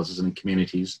safe houses in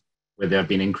communities where there have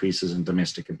been increases in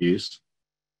domestic abuse,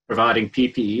 providing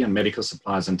PPE and medical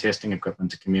supplies and testing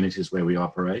equipment to communities where we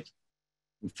operate.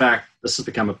 In fact, this has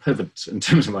become a pivot in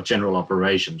terms of our general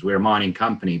operations. We're a mining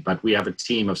company, but we have a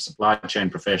team of supply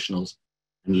chain professionals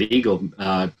and legal,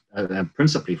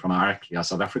 principally from our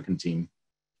South African team,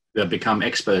 who have become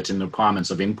expert in the requirements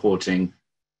of importing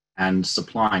and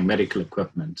supplying medical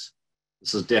equipment.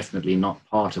 This is definitely not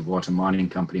part of what a mining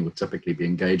company would typically be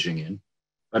engaging in,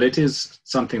 but it is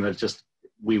something that just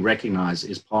we recognize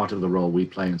is part of the role we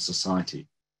play in society.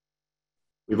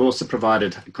 We've also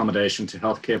provided accommodation to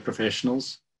healthcare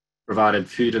professionals, provided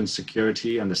food and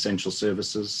security and essential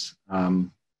services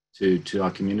to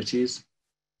our communities,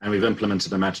 and we've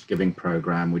implemented a matched giving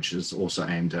program, which is also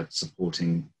aimed at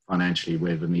supporting financially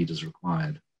where the need is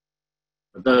required.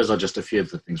 But those are just a few of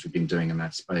the things we've been doing in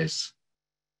that space.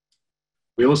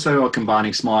 We also are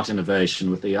combining smart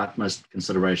innovation with the utmost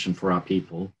consideration for our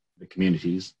people, the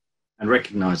communities, and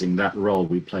recognizing that role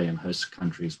we play in host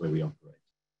countries where we operate.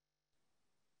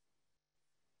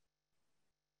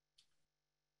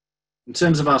 In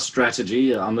terms of our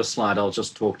strategy, on this slide, I'll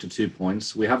just talk to 2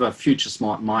 points. We have a future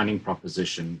smart mining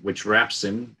proposition, which wraps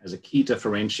in as a key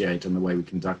differentiator in the way we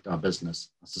conduct our business,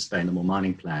 a sustainable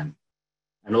mining plan,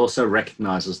 and also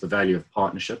recognizes the value of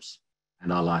partnerships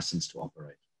and our license to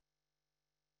operate.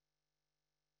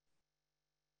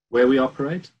 Where we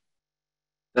operate,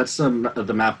 that's the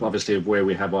map, obviously, of where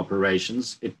we have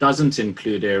operations. It doesn't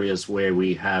include areas where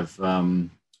we have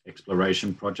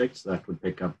exploration projects. That would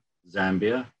pick up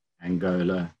Zambia,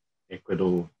 Angola,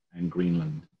 Ecuador, and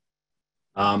Greenland.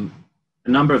 A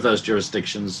number of those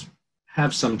jurisdictions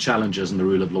have some challenges in the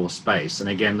rule of law space. And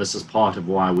again, this is part of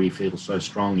why we feel so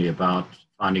strongly about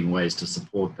finding ways to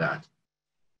support that.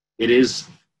 It is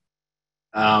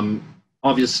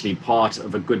obviously part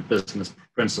of a good business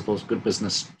principles, good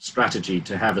business strategy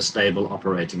to have a stable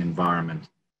operating environment.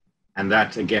 And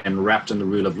that, again, wrapped in the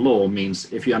rule of law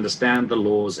means if you understand the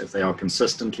laws, if they are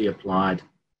consistently applied,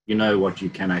 you know what you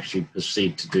can actually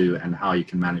proceed to do and how you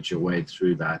can manage your way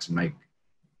through that and make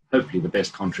hopefully the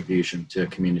best contribution to a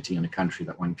community and a country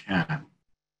that one can.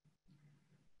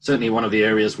 Certainly one of the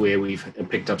areas where we've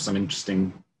picked up some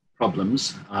interesting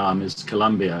problems is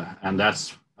Colombia, and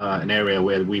that's an area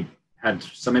where we've had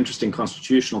some interesting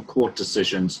constitutional court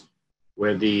decisions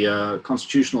where the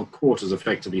Constitutional Court is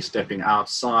effectively stepping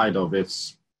outside of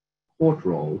its court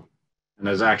role and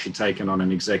has actually taken on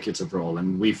an executive role.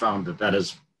 And we found that that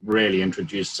has really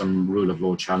introduced some rule of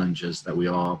law challenges that we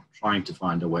are trying to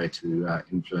find a way to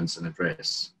influence and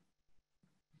address.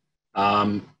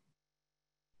 Yeah,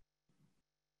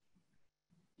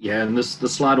 and the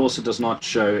slide also does not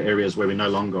show areas where we no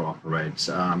longer operate.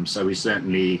 So we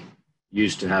certainly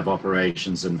used to have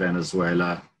operations in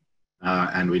Venezuela,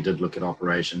 and we did look at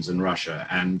operations in Russia.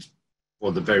 And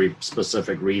for the very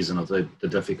specific reason of the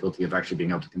difficulty of actually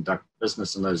being able to conduct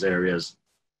business in those areas,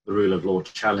 the rule of law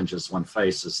challenges one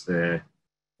faces there,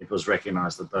 it was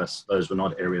recognized that those were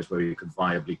not areas where you could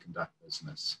viably conduct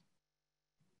business.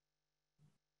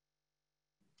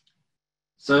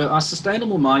 So our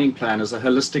sustainable mining plan is a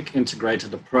holistic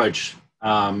integrated approach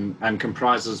and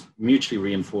comprises mutually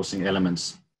reinforcing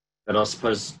elements that are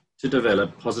supposed to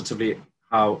develop positively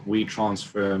how we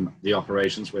transform the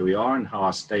operations where we are and how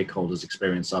our stakeholders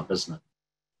experience our business,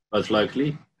 both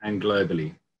locally and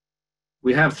globally.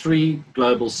 We have three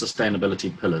global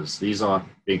sustainability pillars. These are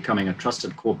becoming a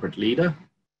trusted corporate leader,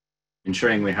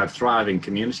 ensuring we have thriving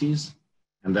communities,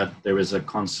 and that there is a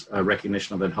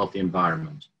recognition of a healthy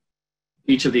environment.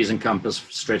 Each of these encompass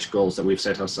stretch goals that we've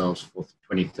set ourselves for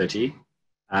 2030.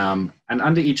 And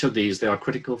under each of these, there are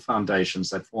critical foundations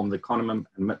that form the common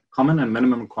and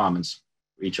minimum requirements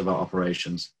for each of our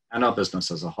operations and our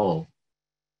business as a whole.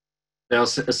 They are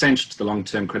essential to the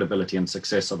long-term credibility and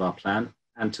success of our plan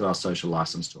and to our social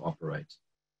license to operate.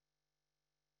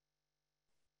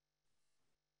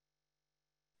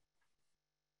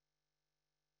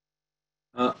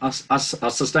 Our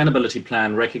sustainability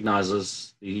plan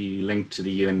recognizes the link to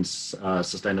the UN's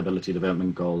Sustainability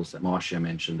Development Goals that Marcia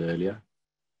mentioned earlier.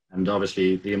 And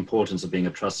obviously the importance of being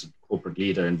a trusted corporate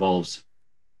leader involves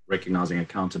recognizing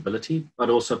accountability, but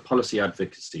also policy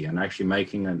advocacy and actually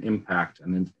making an impact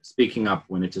and then speaking up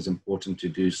when it is important to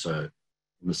do so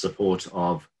in the support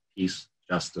of peace,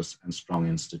 justice, and strong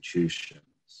institutions.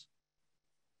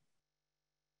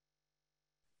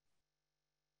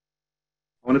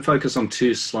 I want to focus on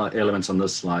two elements on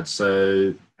this slide.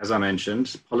 So, as I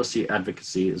mentioned, policy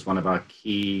advocacy is one of our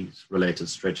key related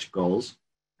stretch goals,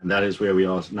 and that is where we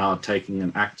are now taking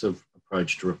an active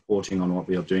approach to reporting on what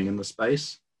we are doing in the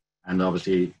space. And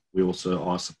obviously, we also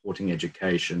are supporting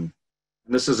education.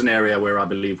 And this is an area where I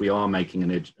believe we are making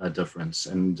a difference.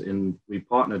 And we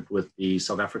partnered with the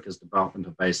South Africa's Department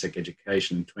of Basic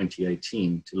Education in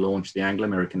 2018 to launch the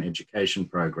Anglo-American Education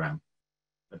Program.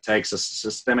 It takes a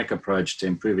systemic approach to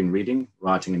improving reading,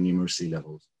 writing, and numeracy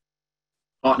levels.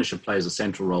 Partnership plays a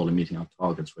central role in meeting our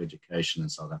targets for education in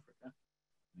South Africa.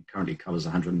 It currently covers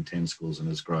 110 schools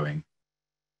and is growing.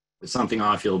 It's something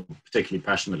I feel particularly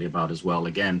passionately about as well.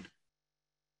 Again,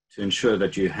 to ensure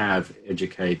that you have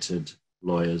educated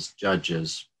lawyers,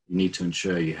 judges, you need to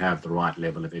ensure you have the right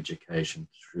level of education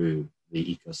through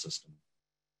the ecosystem.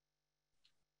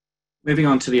 Moving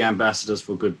on to the Ambassadors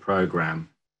for Good program.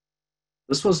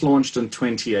 This was launched in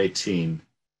 2018,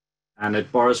 and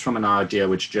it borrows from an idea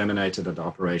which germinated at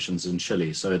operations in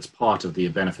Chile. So it's part of the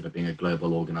benefit of being a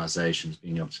global organization, is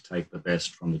being able to take the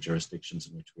best from the jurisdictions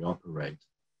in which we operate.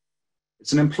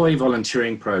 It's an employee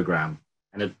volunteering program,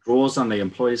 and it draws on the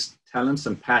employees' talents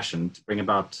and passion to bring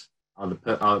about,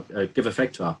 give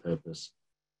effect to our purpose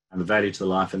and the value to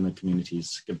life in the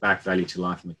communities, give back value to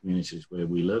life in the communities where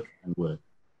we live and work.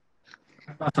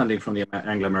 Funding from the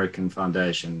Anglo-American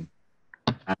Foundation,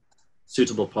 and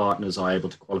suitable partners are able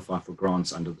to qualify for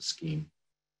grants under the scheme.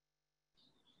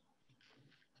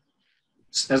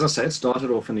 As I said, it started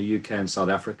off in the UK and South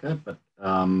Africa, but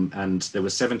and there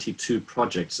were 72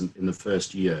 projects in the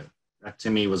first year. That to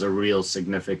me was a real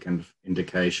significant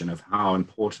indication of how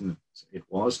important it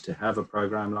was to have a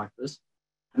program like this,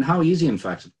 and how easy, in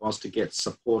fact, it was to get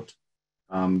support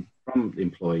from the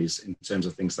employees in terms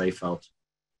of things they felt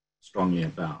strongly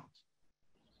about.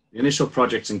 The initial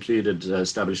projects included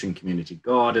establishing community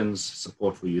gardens,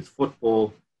 support for youth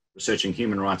football, researching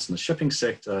human rights in the shipping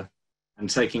sector, and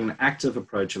taking an active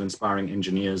approach of inspiring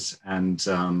engineers and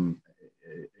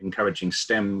encouraging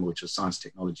STEM, which is science,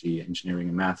 technology, engineering,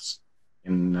 and maths,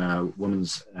 in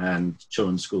women's and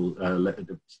children's school,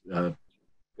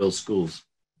 girls' schools.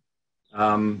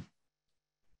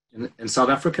 In South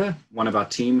Africa, one of our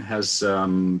team has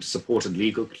supported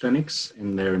legal clinics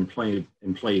in their employee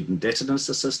indebtedness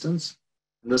assistance.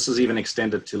 And this is even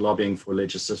extended to lobbying for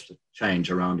legislative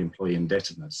change around employee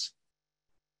indebtedness.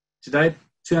 Today,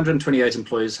 228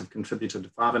 employees have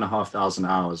contributed 5,500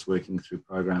 hours working through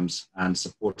programs and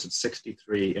supported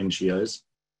 63 NGOs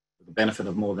with the benefit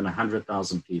of more than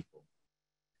 100,000 people.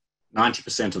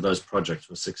 90% of those projects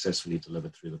were successfully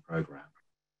delivered through the program.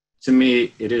 To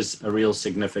me, it is a real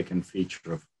significant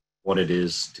feature of what it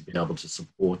is to be able to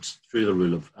support through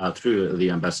the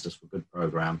Ambassadors for Good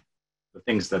program, the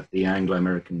things that the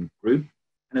Anglo-American group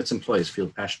and its employees feel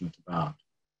passionate about.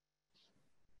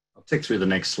 I'll tick through the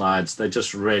next slides. They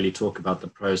just really talk about the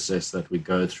process that we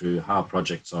go through, how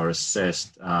projects are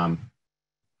assessed,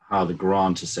 how the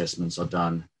grant assessments are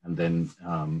done, and then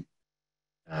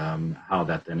how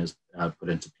that then is put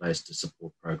into place to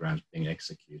support programs being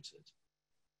executed.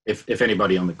 If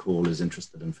anybody on the call is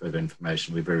interested in further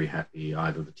information, we're very happy,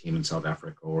 either the team in South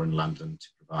Africa or in London, to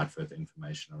provide further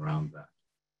information around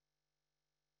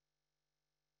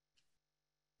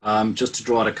that. Just to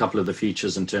draw out a couple of the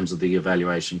features in terms of the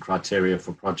evaluation criteria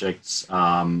for projects,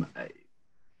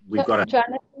 we've got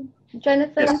Jonathan,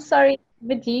 Yes. Sorry,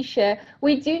 Vidisha,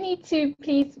 we do need to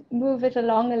please move it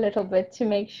along a little bit to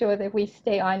make sure that we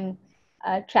stay on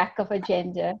track of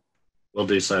agenda. We'll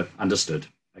do so. Understood.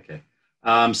 Okay.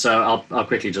 So I'll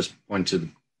quickly just point to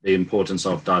the importance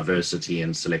of diversity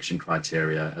and selection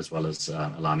criteria, as well as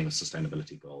aligning with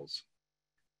sustainability goals.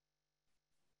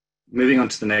 Moving on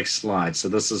to the next slide. So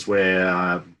this is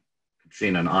where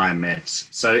Katrina and I met.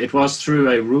 So it was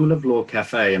through a Rule of Law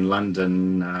Cafe in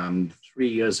London 3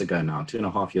 years ago now,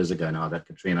 2.5 years ago now, that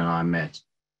Katrina and I met.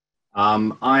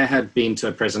 I had been to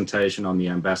a presentation on the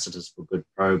Ambassadors for Good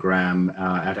program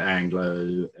at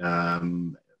Anglo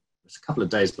a couple of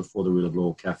days before the Rule of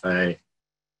Law Cafe,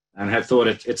 and had thought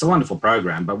it's a wonderful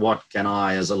program, but what can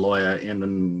I, as a lawyer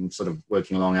in sort of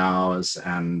working long hours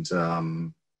and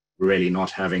really not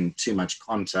having too much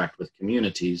contact with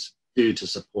communities, do to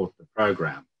support the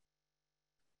program?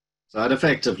 So I'd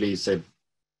effectively said,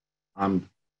 I'm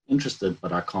interested,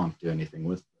 but I can't do anything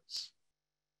with this.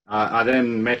 I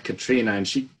then met Katrina,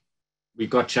 and we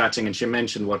got chatting, and she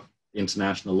mentioned what the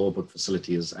International Law Book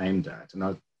Facility is aimed at, and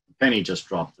the penny just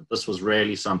dropped that this was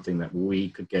really something that we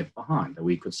could get behind, that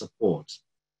we could support.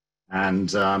 And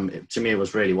to me, it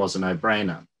was a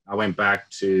no-brainer. I went back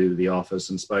to the office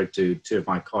and spoke to two of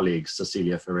my colleagues,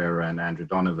 Cecilia Ferreira and Andrew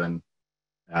Donovan,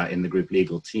 in the group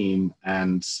legal team,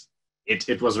 and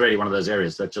it was really one of those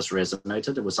areas that just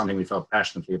resonated. It was something we felt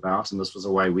passionately about, and this was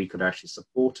a way we could actually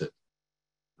support it.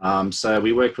 So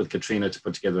we worked with Katrina to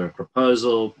put together a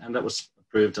proposal, and that was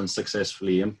approved and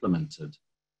successfully implemented.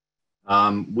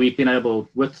 We've been able,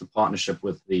 with the partnership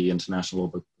with the International Law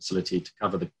Book Facility, to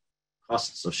cover the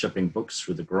costs of shipping books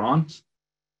through the grant.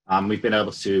 We've been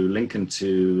able to link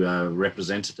into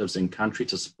representatives in country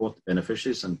to support the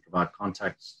beneficiaries and provide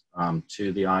contacts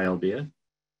to the ILBA.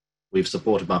 We've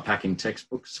supported by packing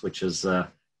textbooks, which is an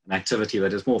activity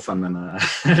that is more fun than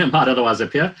it might otherwise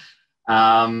appear.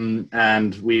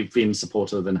 And we've been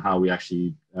supportive in how we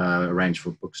actually arrange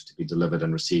for books to be delivered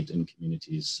and received in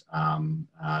communities,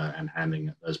 and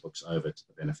handing those books over to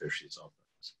the beneficiaries of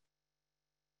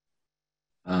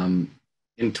those.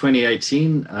 In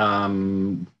 2018,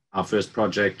 our first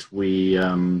project, we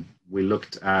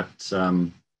looked at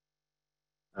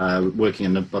working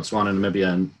in Botswana,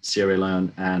 Namibia, and Sierra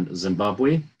Leone and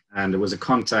Zimbabwe. And it was a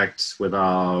contact with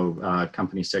our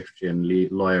company secretary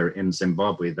and lawyer in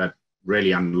Zimbabwe that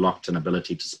really unlocked an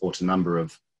ability to support a number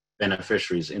of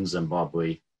beneficiaries in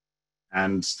Zimbabwe.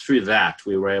 And through that,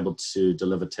 we were able to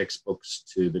deliver textbooks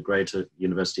to the Greater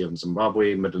University of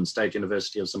Zimbabwe, Midland State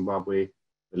University of Zimbabwe,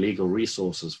 the Legal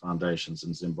Resources Foundations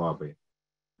in Zimbabwe.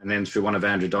 And then through one of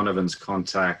Andrew Donovan's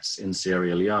contacts in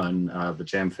Sierra Leone, the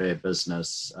Gemfair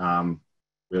business,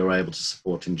 we were able to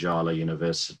support Njala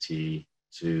University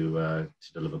to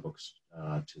deliver books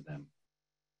to them.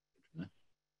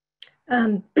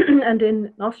 And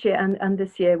in last year and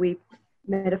this year, we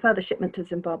made a further shipment to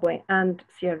Zimbabwe and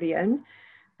Sierra Leone,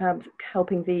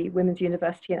 helping the Women's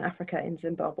University in Africa in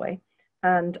Zimbabwe,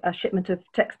 and a shipment of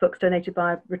textbooks donated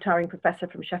by a retiring professor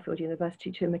from Sheffield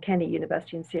University to Makeni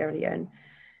University in Sierra Leone.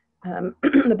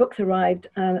 The books arrived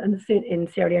in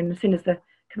Sierra Leone, and as soon as the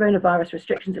coronavirus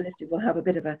restrictions are lifted, we'll have a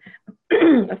bit of a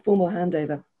formal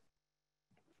handover.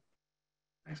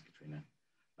 Thanks, Katrina.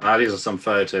 These are some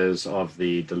photos of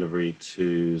the delivery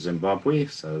to Zimbabwe.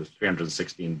 So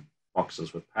 316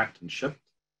 boxes were packed and shipped,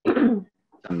 and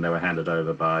they were handed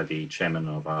over by the chairman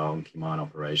of our Unki mine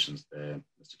operations there,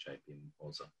 Mr. JP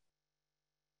Mpoza.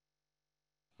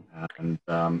 And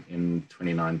in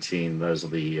 2019, those are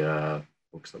the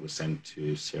books that were sent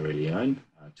to Sierra Leone.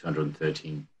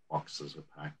 213 boxes were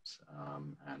packed,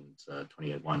 and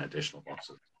 21 additional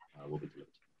boxes will be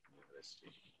delivered to the university.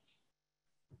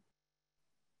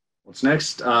 What's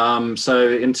next? So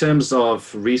in terms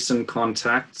of recent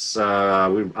contacts, I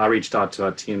reached out to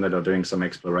our team that are doing some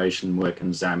exploration work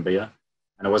in Zambia,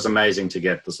 And it was amazing to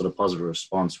get the sort of positive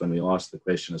response when we asked the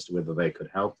question as to whether they could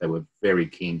help. They were very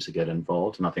keen to get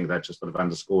involved. And I think that just sort of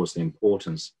underscores the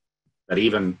importance that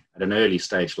even at an early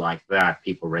stage like that,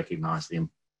 people recognize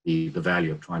the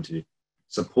value of trying to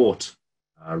support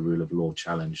rule of law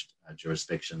challenged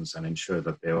jurisdictions and ensure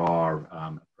that there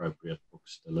are appropriate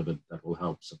books delivered that will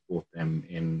help support them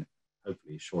in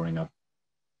hopefully shoring up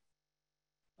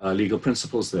legal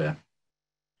principles there.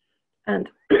 And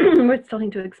we're starting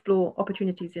to explore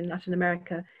opportunities in Latin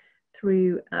America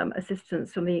through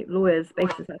assistance from the lawyers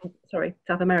based in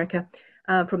South America,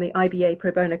 from the IBA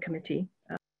Pro Bono Committee.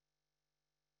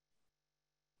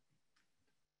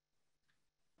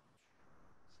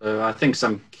 So I think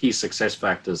some key success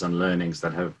factors and learnings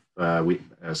that have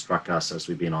struck us as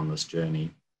we've been on this journey.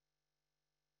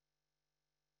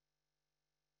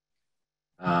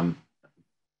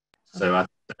 So I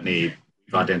certainly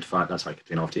identified, that's right,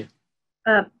 Katrina, off to you.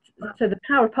 So the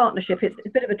power of partnership, it's a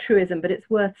bit of a truism, but it's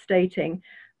worth stating.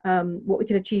 What we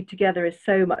can achieve together is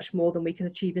so much more than we can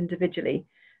achieve individually.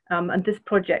 And this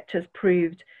project has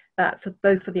proved that for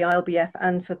both for the ILBF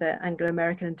and for the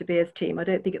Anglo-American and De Beers team, I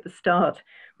don't think at the start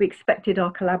we expected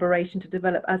our collaboration to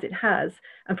develop as it has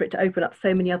and for it to open up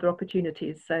so many other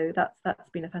opportunities. So that's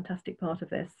been a fantastic part of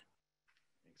this.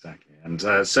 Exactly. And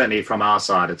certainly from our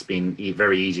side, it's been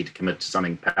very easy to commit to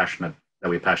something passionate that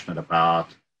we're passionate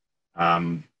about.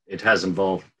 It has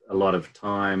involved a lot of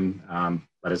time,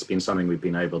 but it's been something we've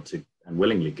been able to and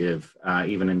willingly give,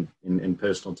 even in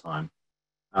personal time.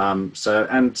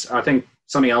 And I think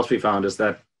something else we found is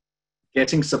that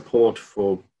getting support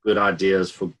for good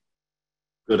ideas, for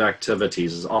good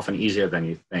activities is often easier than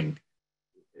you think.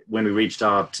 When we reached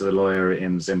out to the lawyer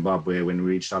in Zimbabwe, when we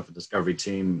reached out to the discovery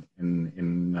team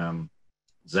in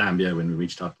Zambia, when we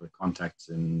reached out to the contacts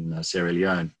in Sierra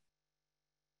Leone,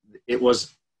 it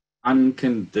was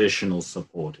unconditional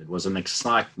support. It was an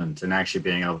excitement in actually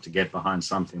being able to get behind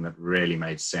something that really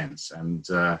made sense. And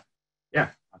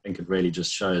yeah, I think it really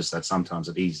just shows that sometimes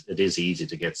it is easy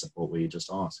to get support where you just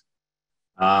ask.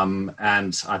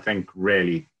 And I think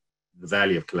really the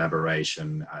value of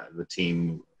collaboration, the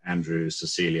team, Andrew,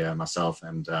 Cecilia, myself,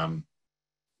 and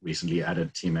recently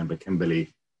added team member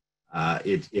Kimberly,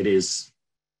 it is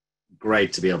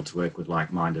great to be able to work with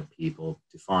like-minded people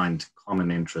to find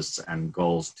common interests and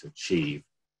goals to achieve.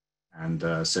 And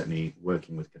certainly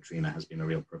working with Katrina has been a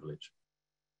real privilege.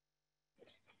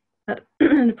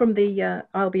 From the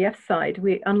ILBF side,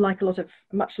 we, unlike a lot of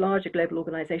much larger global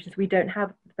organizations, we don't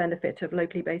have the benefit of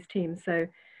locally based teams. So,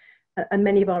 and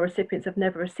many of our recipients have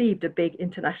never received a big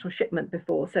international shipment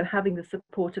before. So having the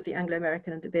support of the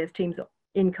Anglo-American and De Beers teams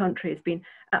in country has been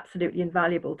absolutely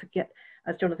invaluable to get,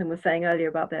 as Jonathan was saying earlier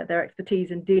about their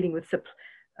expertise in dealing with the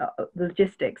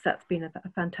logistics. That's been a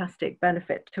fantastic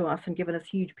benefit to us and given us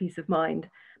huge peace of mind,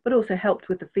 but also helped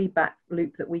with the feedback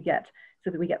loop that we get, so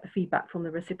that we get the feedback from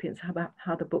the recipients about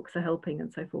how the books are helping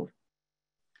and so forth.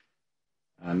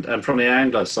 And from the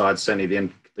Anglo side, certainly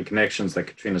the connections that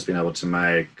Katrina's been able to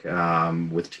make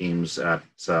with teams at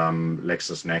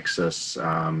LexisNexis,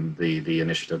 the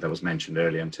initiative that was mentioned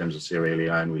earlier in terms of Sierra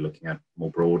Leone, we're looking at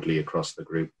more broadly across the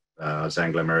group as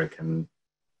Anglo-American,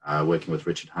 working with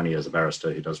Richard Honey as a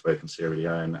barrister who does work in Sierra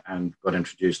Leone, and got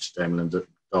introduced to Dame Linda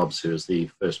Dobbs, who is the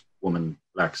first woman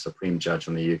Black Supreme Judge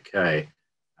in the UK.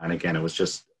 And again, it was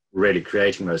just really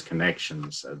creating those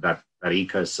connections, that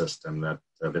ecosystem that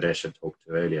Videsha talked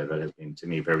to earlier, that has been to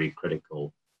me very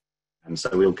critical. And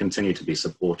so we'll continue to be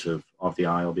supportive of the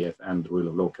ILBF and the Rule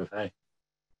of Law Cafe.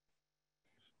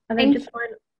 And then just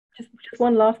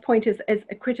one last point is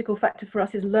a critical factor for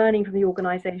us is learning from the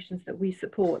organizations that we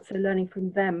support. So learning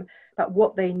from them about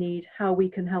what they need, how we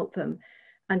can help them,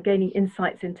 and gaining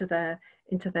insights into their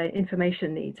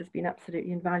information needs has been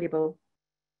absolutely invaluable.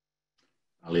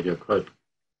 I'll leave you a quote.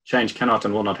 Change cannot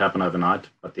and will not happen overnight,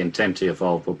 but the intent to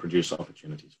evolve will produce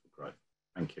opportunities for growth.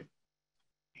 Thank you.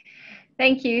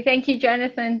 Thank you. Thank you,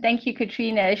 Jonathan. Thank you,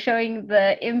 Katrina, showing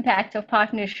the impact of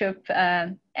partnership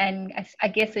and I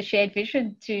guess a shared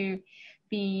vision to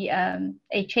be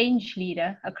a change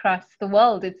leader across the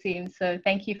world, it seems. So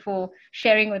thank you for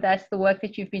sharing with us the work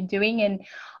that you've been doing and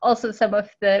also some of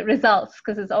the results,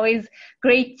 because it's always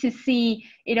great to see,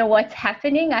 what's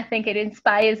happening. I think it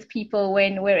inspires people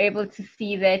when we're able to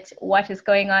see that what is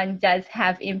going on does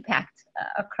have impact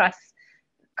across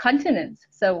continents.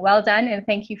 So well done, and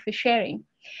thank you for sharing.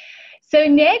 So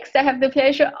next, I have the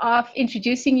pleasure of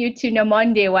introducing you to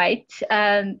Nomonde White.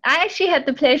 I actually had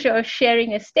the pleasure of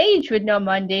sharing a stage with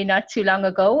Nomonde not too long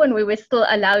ago when we were still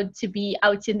allowed to be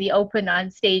out in the open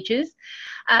on stages.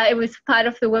 It was part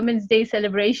of the Women's Day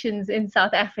celebrations in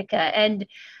South Africa, and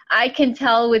I can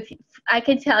tell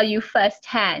you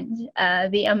firsthand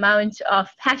the amount of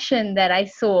passion that I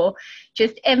saw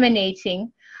just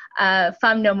emanating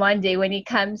from Nomonde when it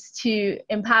comes to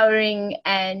empowering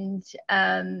and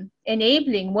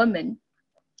enabling women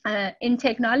in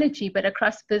technology, but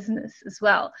across business as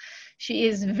well. She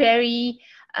is very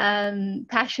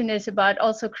passionate about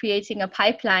also creating a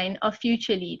pipeline of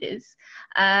future leaders.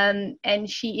 And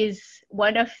she is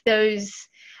one of those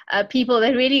people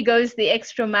that really goes the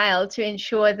extra mile to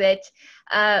ensure that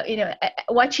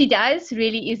what she does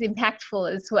really is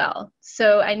impactful as well.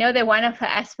 So I know that one of her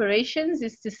aspirations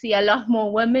is to see a lot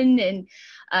more women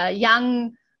and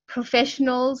young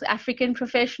professionals, African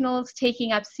professionals,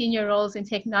 taking up senior roles in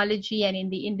technology and in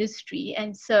the industry.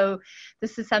 And so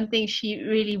this is something she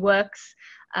really works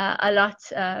a lot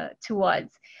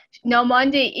towards.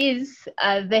 Nomonde is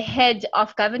the head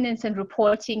of governance and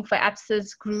reporting for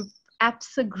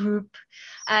APSA Group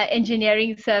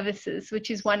Engineering Services,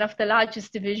 which is one of the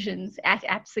largest divisions at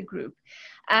APSA Group.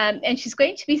 And she's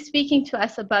going to be speaking to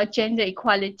us about gender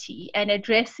equality and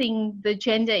addressing the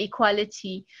gender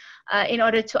equality in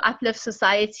order to uplift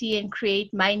society and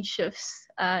create mind shifts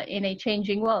in a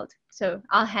changing world. So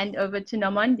I'll hand over to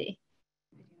Nomonde.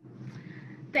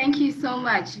 Thank you so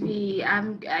much, Vi.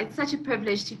 It's such a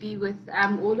privilege to be with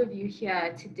all of you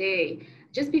here today.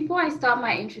 Just before I start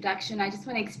my introduction, I just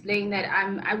want to explain that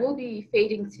I will be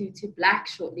fading to black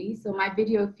shortly, so my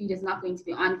video feed is not going to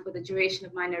be on for the duration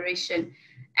of my narration.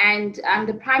 And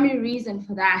the primary reason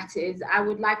for that is I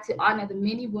would like to honor the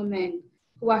many women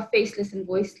who are faceless and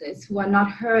voiceless, who are not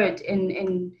heard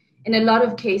in a lot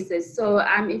of cases. So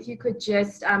if you could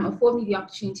just afford me the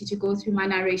opportunity to go through my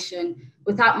narration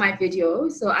without my video.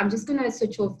 So I'm just going to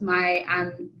switch off my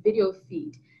video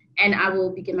feed and I will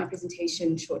begin my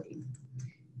presentation shortly.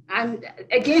 And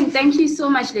again, thank you so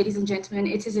much, ladies and gentlemen.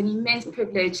 It is an immense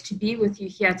privilege to be with you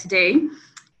here today.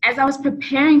 As I was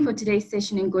preparing for today's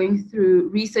session and going through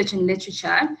research and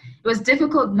literature, it was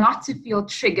difficult not to feel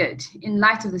triggered in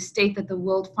light of the state that the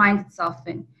world finds itself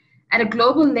in. At a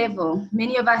global level,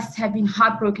 many of us have been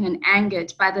heartbroken and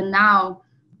angered by the now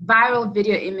viral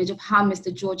video image of how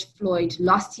Mr. George Floyd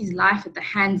lost his life at the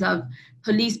hands of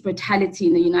police brutality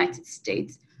in the United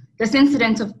States. This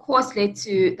incident, of course, led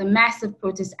to the massive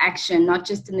protest action, not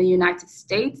just in the United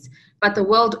States, but the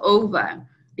world over,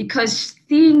 because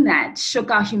seeing that shook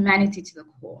our humanity to the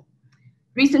core.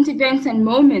 Recent events and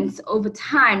moments over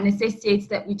time necessitates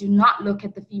that we do not look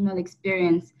at the female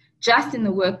experience just in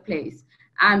the workplace,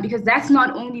 because that's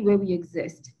not only where we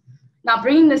exist. Now,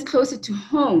 bringing this closer to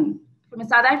home, from a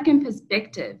South African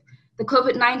perspective, the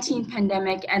COVID-19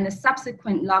 pandemic and the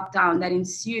subsequent lockdown that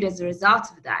ensued as a result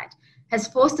of that has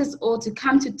forced us all to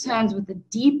come to terms with the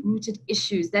deep-rooted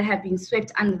issues that have been swept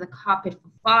under the carpet for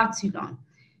far too long.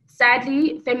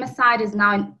 Sadly, femicide is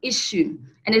now an issue,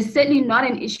 and is certainly not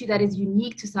an issue that is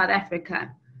unique to South Africa.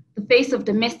 The face of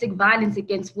domestic violence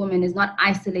against women is not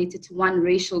isolated to one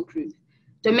racial group.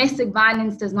 Domestic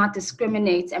violence does not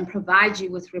discriminate and provide you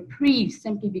with reprieve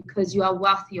simply because you are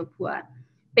wealthy or poor.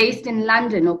 Based in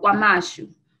London or KwaMashu,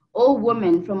 all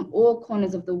women from all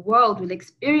corners of the world will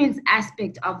experience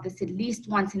aspects of this at least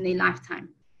once in their lifetime.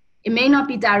 It may not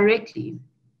be directly,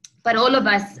 but all of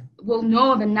us will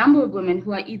know of a number of women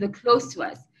who are either close to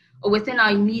us or within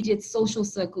our immediate social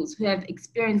circles who have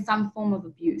experienced some form of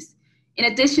abuse. In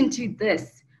addition to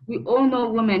this, we all know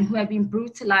women who have been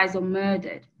brutalized or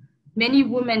murdered. Many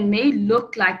women may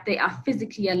look like they are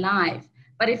physically alive,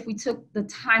 but if we took the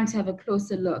time to have a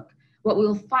closer look, what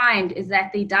we'll find is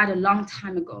that they died a long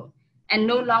time ago and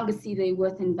no longer see their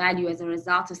worth and value as a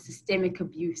result of systemic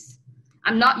abuse.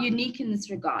 I'm not unique in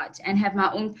this regard and have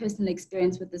my own personal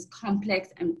experience with this complex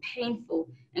and painful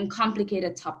and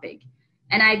complicated topic.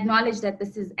 And I acknowledge that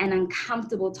this is an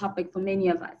uncomfortable topic for many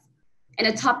of us, and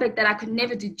a topic that I could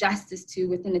never do justice to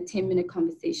within a 10-minute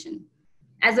conversation.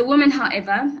 As a woman,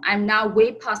 however, I'm now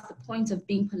way past the point of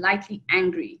being politely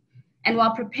angry. And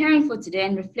while preparing for today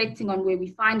and reflecting on where we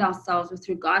find ourselves with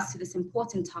regards to this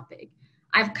important topic,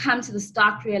 I've come to the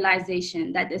stark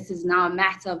realization that this is now a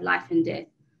matter of life and death.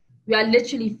 We are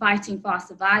literally fighting for our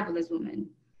survival as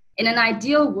women. In an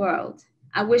ideal world,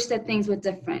 I wish that things were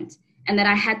different and that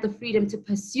I had the freedom to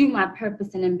pursue my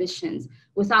purpose and ambitions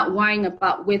without worrying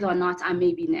about whether or not I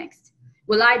may be next.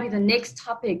 Will I be the next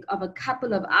topic of a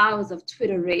couple of hours of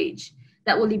Twitter rage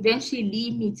that will eventually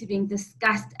lead me to being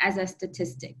discussed as a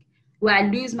statistic, where I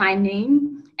lose my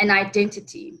name an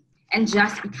identity, and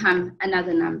just become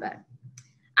another number.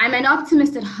 I'm an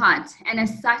optimist at heart, and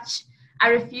as such, I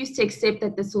refuse to accept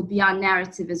that this will be our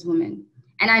narrative as women.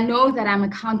 And I know that I'm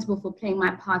accountable for playing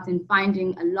my part in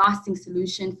finding a lasting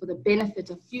solution for the benefit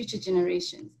of future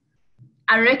generations.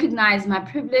 I recognize my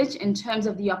privilege in terms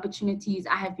of the opportunities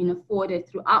I have been afforded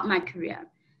throughout my career.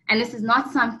 And this is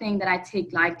not something that I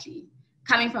take lightly.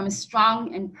 Coming from a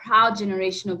strong and proud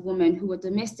generation of women who were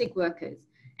domestic workers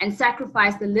and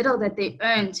sacrificed the little that they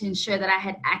earned to ensure that I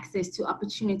had access to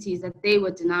opportunities that they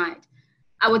were denied.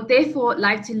 I would therefore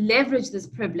like to leverage this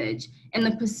privilege in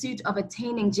the pursuit of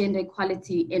attaining gender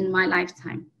equality in my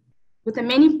lifetime. With the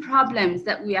many problems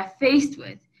that we are faced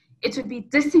with, it would be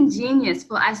disingenuous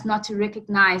for us not to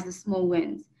recognize the small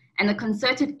wins and the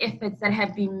concerted efforts that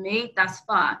have been made thus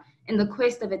far in the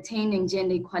quest of attaining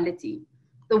gender equality.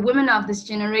 The women of this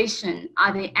generation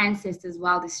are their ancestors'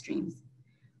 wildest dreams.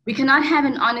 We cannot have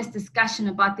an honest discussion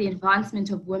about the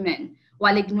advancement of women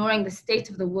while ignoring the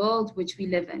state of the world which we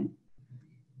live in.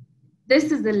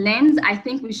 This is the lens I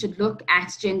think we should look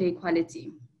at gender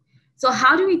equality. So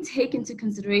how do we take into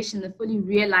consideration the fully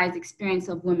realized experience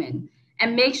of women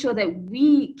and make sure that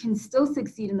we can still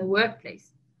succeed in the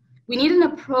workplace? We need an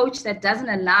approach that doesn't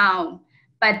allow,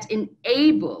 but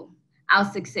enable our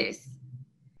success.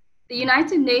 The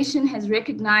United Nations has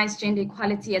recognized gender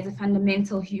equality as a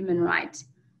fundamental human right.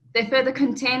 They further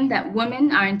contend that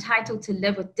women are entitled to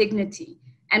live with dignity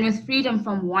and with freedom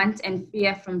from want and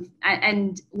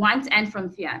from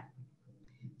fear.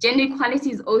 Gender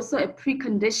equality is also a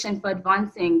precondition for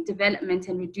advancing development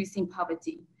and reducing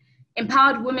poverty.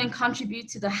 Empowered women contribute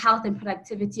to the health and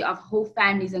productivity of whole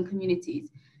families and communities,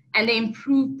 and they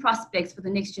improve prospects for the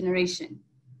next generation.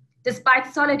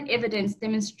 Despite solid evidence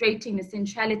demonstrating the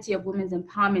centrality of women's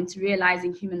empowerment to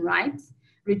realizing human rights,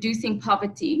 reducing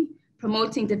poverty,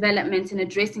 promoting development, and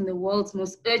addressing the world's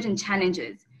most urgent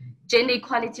challenges, gender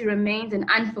equality remains an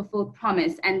unfulfilled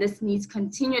promise, and this needs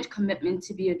continued commitment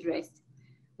to be addressed.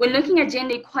 When looking at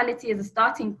gender equality as a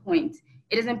starting point,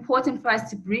 it is important for us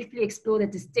to briefly explore the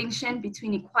distinction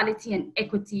between equality and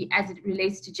equity as it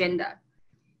relates to gender.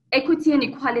 Equity and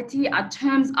equality are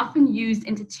terms often used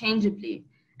interchangeably,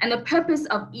 and the purpose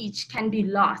of each can be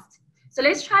lost. So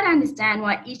let's try to understand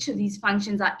why each of these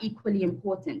functions are equally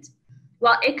important.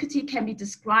 While equity can be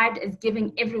described as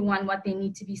giving everyone what they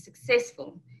need to be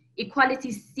successful,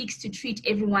 equality seeks to treat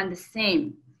everyone the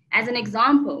same. As an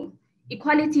example,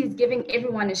 equality is giving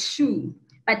everyone a shoe,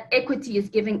 but equity is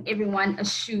giving everyone a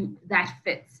shoe that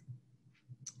fits.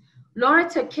 Laura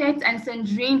Turkett and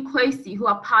Sandrine Kwesi, who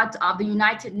are part of the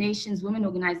United Nations Women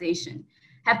Organization,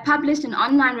 have published an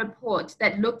online report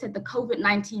that looked at the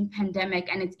COVID-19 pandemic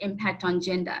and its impact on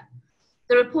gender.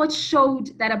 The report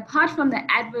showed that apart from the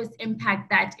adverse impact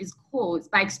that is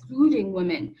caused by excluding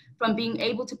women from being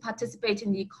able to participate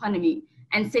in the economy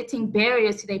and setting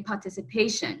barriers to their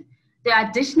participation, there are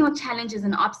additional challenges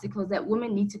and obstacles that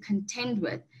women need to contend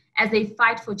with as they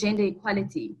fight for gender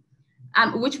equality,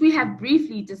 which we have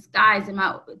briefly discussed in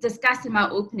my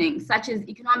opening, such as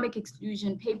economic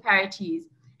exclusion, pay parities,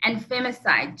 and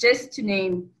femicide, just to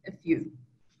name a few.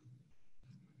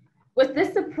 With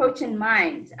this approach in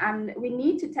mind, we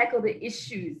need to tackle the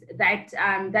issues that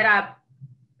are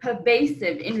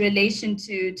pervasive in relation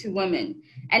to women.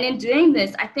 And in doing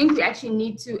this, I think we actually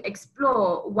need to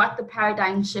explore what the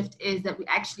paradigm shift is that we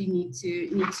actually need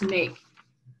to make.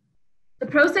 The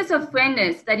process of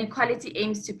fairness that equality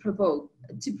aims to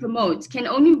promote can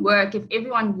only work if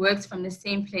everyone works from the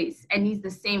same place and needs the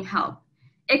same help.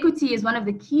 Equity is one of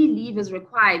the key levers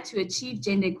required to achieve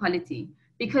gender equality,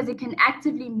 because it can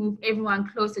actively move everyone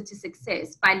closer to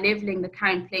success by leveling the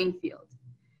current playing field.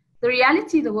 The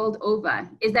reality the world over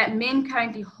is that men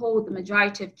currently hold the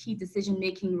majority of key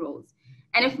decision-making roles.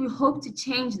 And if we hope to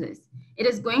change this, it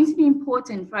is going to be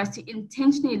important for us to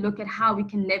intentionally look at how we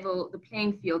can level the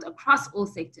playing field across all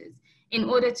sectors in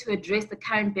order to address the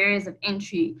current barriers of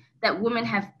entry that women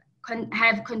have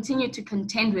continued to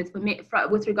contend with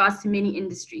regards to many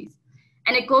industries.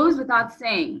 And it goes without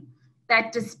saying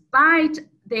that despite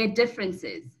their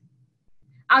differences,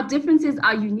 our differences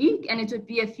are unique, and it would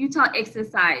be a futile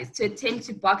exercise to attempt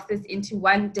to box this into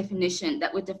one definition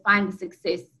that would define what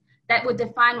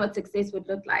success would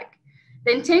look like.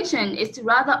 The intention is to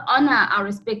rather honor our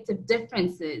respective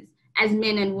differences as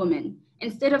men and women,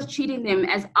 instead of treating them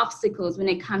as obstacles when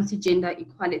it comes to gender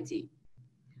equality.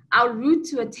 Our route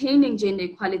to attaining gender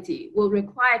equality will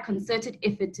require concerted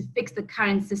effort to fix the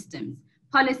current systems,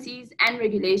 policies, and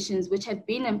regulations which have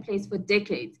been in place for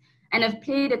decades and have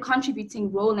played a contributing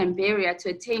role and barrier to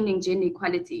attaining gender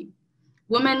equality.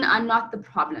 Women are not the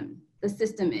problem, the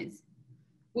system is.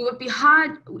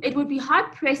 it would be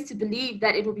hard pressed to believe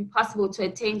that it would be possible to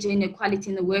attain gender equality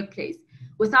in the workplace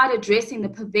without addressing the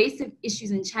pervasive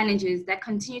issues and challenges that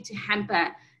continue to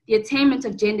hamper the attainment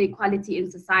of gender equality in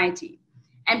society.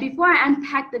 And before I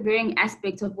unpack the varying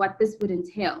aspects of what this would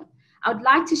entail, I would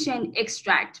like to share an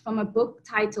extract from a book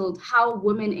titled How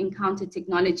Women Encounter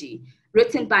Technology,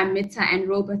 written by Mitta and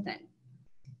Robertson.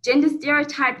 Gender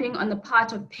stereotyping on the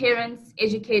part of parents,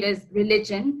 educators,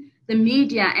 religion, the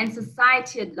media, and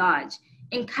society at large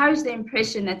encourage the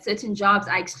impression that certain jobs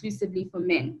are exclusively for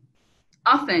men.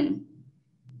 Often,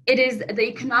 it is the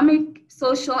economic,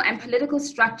 social, and political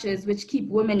structures which keep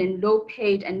women in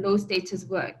low-paid and low-status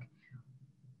work.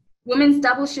 Women's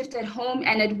double shift at home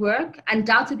and at work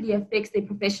undoubtedly affects their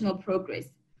professional progress.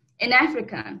 In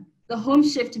Africa, the home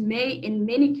shift may, in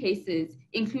many cases,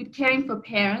 include caring for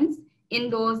parents,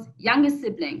 in-laws, younger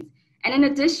siblings, and in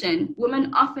addition,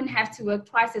 women often have to work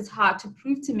twice as hard to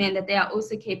prove to men that they are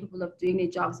also capable of doing their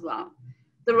jobs well.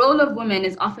 The role of women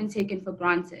is often taken for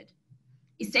granted.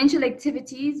 Essential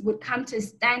activities would come to a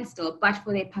standstill but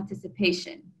for their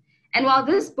participation. And while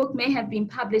this book may have been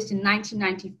published in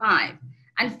 1995,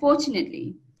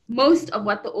 unfortunately, most of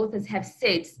what the authors have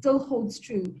said still holds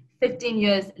true 15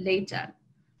 years later.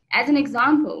 As an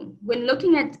example, when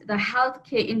looking at the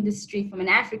healthcare industry from an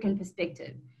African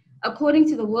perspective, according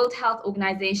to the World Health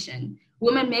Organization,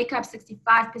 women make up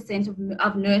 65%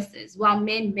 of nurses, while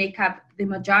men make up the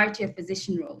majority of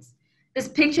physician roles. This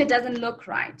picture doesn't look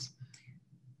right.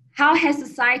 How has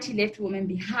society left women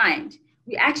behind?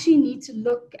 We actually need to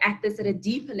look at this at a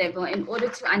deeper level in order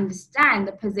to understand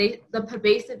the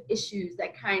pervasive issues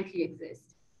that currently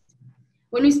exist.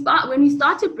 When we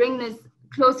start to bring this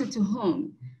closer to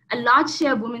home, a large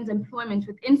share of women's employment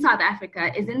within South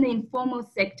Africa is in the informal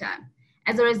sector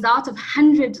as a result of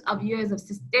hundreds of years of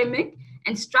systemic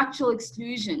and structural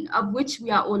exclusion, of which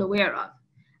we are all aware of.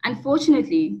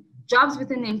 Unfortunately, jobs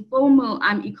within the informal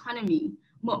economy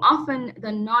more often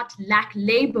than not lack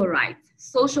labor rights,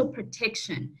 social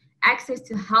protection, access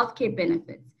to healthcare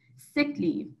benefits, sick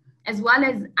leave, as well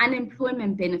as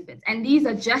unemployment benefits. And these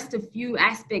are just a few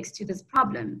aspects to this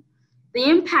problem. The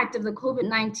impact of the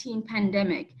COVID-19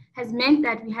 pandemic has meant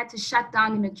that we had to shut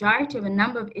down the majority of a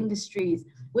number of industries,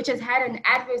 which has had an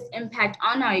adverse impact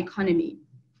on our economy.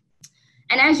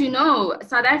 And as you know,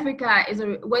 South Africa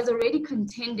was already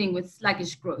contending with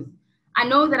sluggish growth. I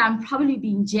know that I'm probably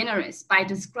being generous by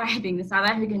describing the South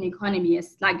African economy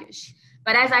as sluggish,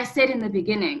 but as I said in the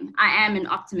beginning, I am an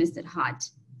optimist at heart.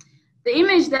 The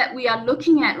image that we are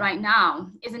looking at right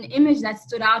now is an image that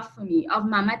stood out for me of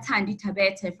Mama Thandi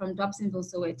Tabete from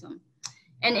Dobsonville, Soweto,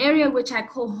 an area which I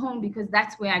call home because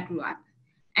that's where I grew up.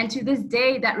 And to this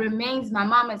day, that remains my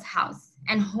mama's house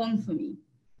and home for me.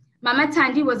 Mama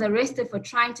Thandi was arrested for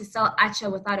trying to sell acha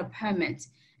without a permit,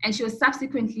 and she was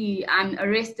subsequently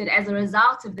arrested as a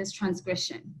result of this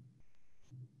transgression.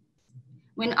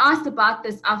 When asked about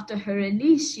this after her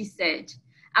release, she said,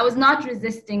 "I was not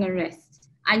resisting arrest.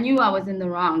 I knew I was in the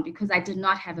wrong because I did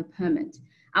not have a permit.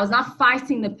 I was not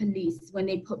fighting the police when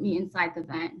they put me inside the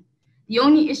van. The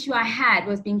only issue I had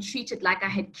was being treated like I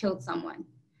had killed someone.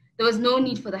 There was no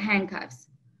need for the handcuffs.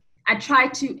 I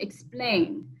tried to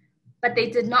explain, but they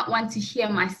did not want to hear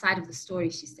my side of the story,"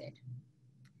 she said.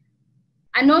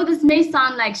 I know this may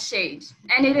sound like shade,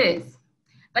 and it is,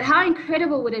 but how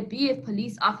incredible would it be if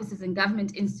police officers and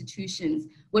government institutions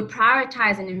would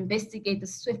prioritize and investigate the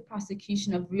swift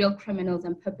prosecution of real criminals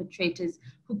and perpetrators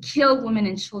who kill women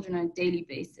and children on a daily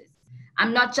basis?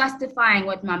 I'm not justifying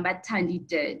what Mama Thandi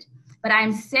did, but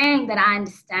I'm saying that I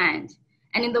understand.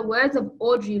 And in the words of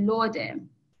Audre Lorde,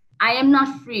 I am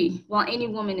not free while any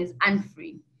woman is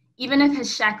unfree, even if her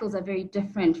shackles are very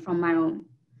different from my own.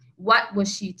 What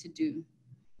was she to do?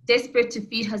 Desperate to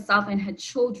feed herself and her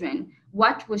children,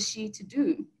 what was she to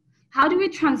do? How do we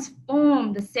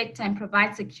transform the sector and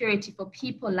provide security for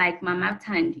people like Mama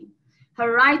Thandi?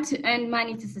 Her right to earn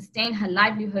money to sustain her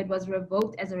livelihood was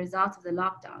revoked as a result of the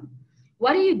lockdown.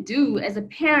 What do you do as a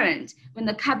parent when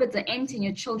the cupboards are empty and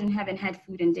your children haven't had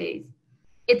food in days?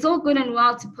 It's all good and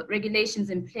well to put regulations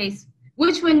in place,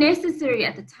 which were necessary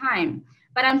at the time,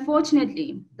 but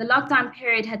unfortunately, the lockdown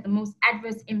period had the most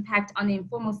adverse impact on the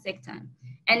informal sector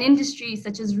and industries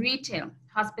such as retail,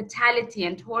 hospitality,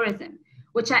 and tourism,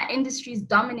 which are industries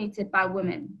dominated by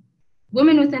women.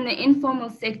 Women within the informal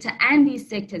sector and these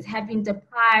sectors have been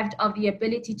deprived of the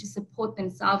ability to support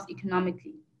themselves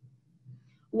economically.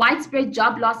 Widespread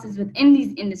job losses within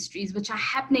these industries, which are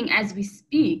happening as we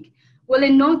speak, will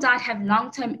in no doubt have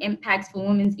long-term impacts for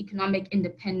women's economic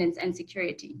independence and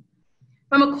security.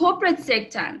 From a corporate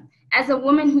sector, as a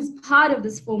woman who's part of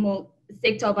this formal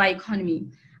sector of our economy,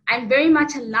 I'm very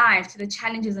much alive to the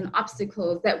challenges and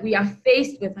obstacles that we are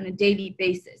faced with on a daily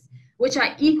basis, which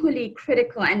are equally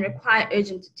critical and require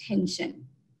urgent attention.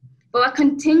 But what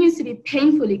continues to be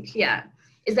painfully clear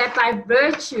is that by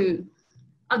virtue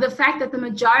of the fact that the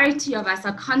majority of us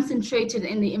are concentrated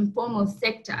in the informal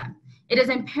sector, it is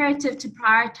imperative to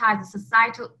prioritize the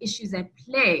societal issues at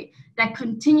play that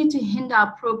continue to hinder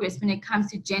our progress when it comes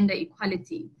to gender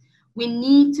equality. We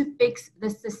need to fix the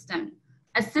system,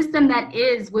 a system that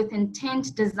is with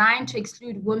intent designed to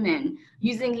exclude women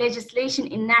using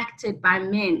legislation enacted by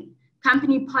men,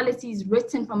 company policies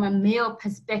written from a male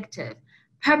perspective,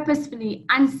 purposefully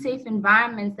unsafe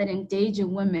environments that endanger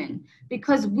women,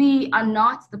 because we are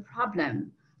not the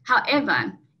problem.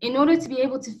 However, in order to be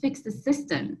able to fix the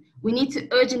system, we need to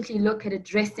urgently look at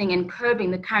addressing and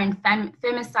curbing the current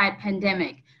femicide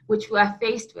pandemic, which we are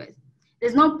faced with.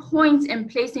 There's no point in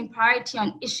placing priority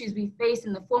on issues we face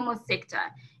in the formal sector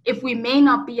if we may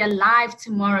not be alive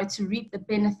tomorrow to reap the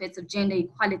benefits of gender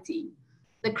equality.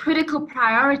 The critical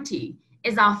priority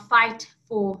is our fight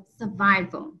for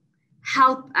survival.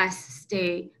 Help us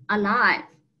stay alive.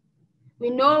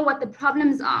 We know what the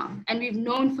problems are, and we've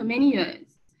known for many years.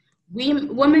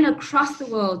 Women across the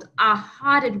world are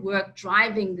hard at work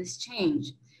driving this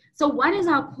change. So what is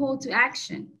our call to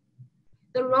action?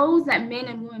 The roles that men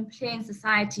and women play in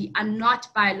society are not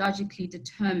biologically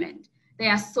determined. They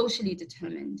are socially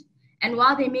determined. And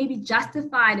while they may be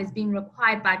justified as being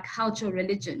required by culture or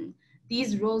religion,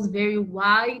 these roles vary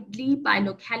widely by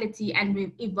locality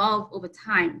and evolve over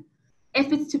time.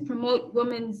 Efforts to promote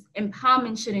women's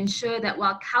empowerment should ensure that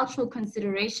while cultural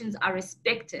considerations are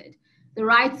respected, the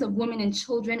rights of women and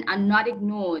children are not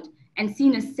ignored and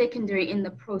seen as secondary in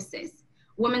the process.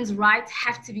 Women's rights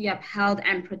have to be upheld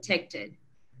and protected.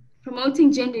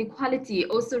 Promoting gender equality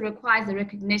also requires the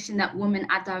recognition that women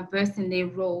are diverse in their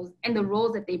roles and the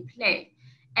roles that they play,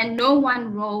 and no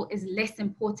one role is less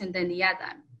important than the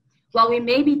other. While we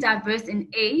may be diverse in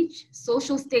age,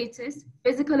 social status,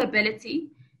 physical ability,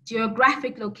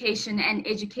 geographic location, and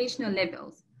educational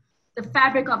levels, the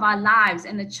fabric of our lives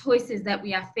and the choices that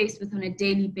we are faced with on a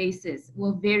daily basis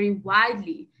will vary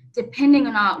widely depending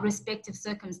on our respective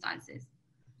circumstances.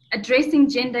 Addressing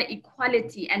gender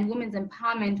equality and women's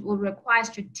empowerment will require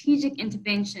strategic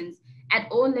interventions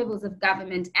at all levels of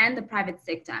government and the private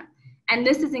sector. And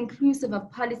this is inclusive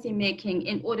of policy making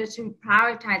in order to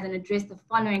prioritize and address the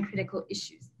following critical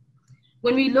issues.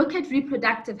 When we look at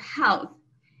reproductive health,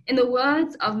 in the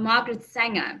words of Margaret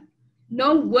Sanger,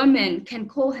 no woman can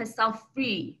call herself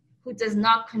free who does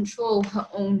not control her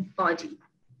own body.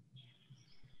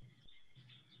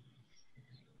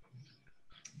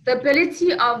 The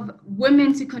ability of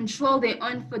women to control their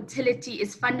own fertility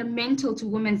is fundamental to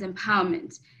women's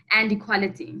empowerment and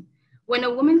equality. When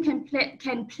a woman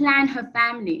can plan her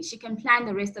family, she can plan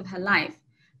the rest of her life.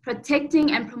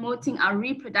 Protecting and promoting our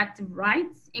reproductive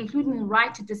rights, including the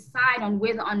right to decide on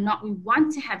whether or not we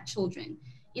want to have children,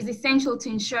 is essential to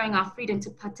ensuring our freedom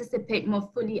to participate more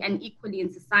fully and equally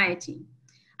in society.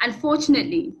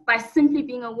 Unfortunately, by simply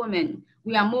being a woman,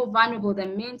 we are more vulnerable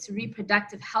than men to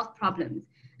reproductive health problems,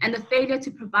 and the failure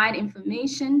to provide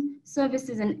information,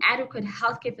 services, and adequate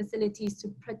healthcare facilities to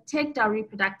protect our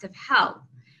reproductive health,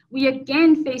 we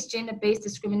again face gender-based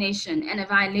discrimination and a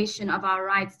violation of our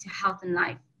rights to health and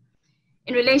life.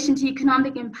 In relation to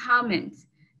economic empowerment,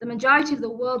 the majority of the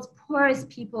world's poorest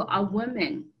people are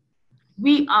women.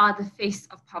 We are the face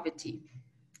of poverty.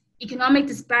 Economic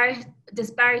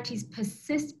disparities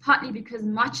persist partly because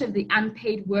much of the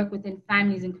unpaid work within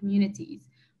families and communities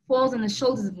falls on the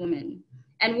shoulders of women,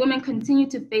 and women continue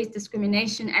to face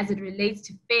discrimination as it relates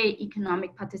to fair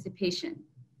economic participation.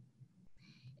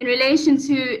 In relation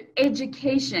to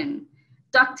education,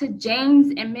 Dr.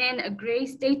 James Emen Gray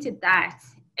stated that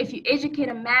if you educate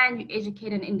a man, you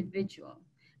educate an individual.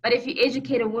 But if you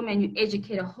educate a woman, you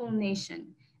educate a whole nation.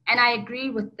 And I agree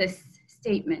with this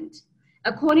statement.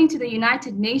 According to the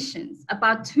United Nations,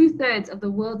 about 2/3 of the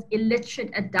world's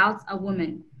illiterate adults are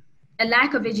women. A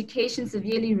lack of education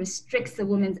severely restricts a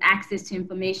woman's access to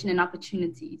information and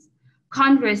opportunities.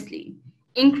 Conversely,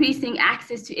 increasing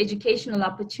access to educational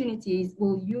opportunities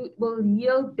will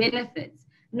yield benefits,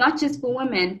 not just for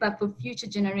women, but for future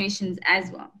generations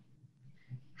as well.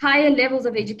 Higher levels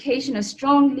of education are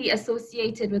strongly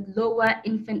associated with lower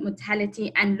infant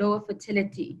mortality and lower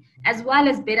fertility, as well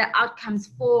as better outcomes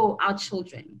for our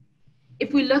children.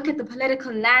 If we look at the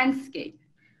political landscape,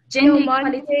 gender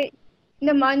equality...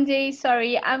 Namande,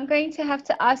 sorry, I'm going to have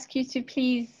to ask you to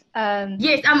please...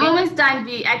 Yes, I'm almost done,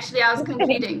 V. Actually, I was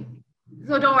concluding.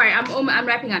 So don't worry, I'm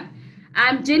wrapping up.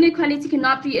 Gender equality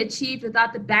cannot be achieved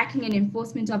without the backing and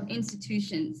enforcement of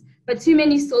institutions, But too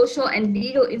many social and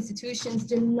legal institutions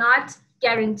do not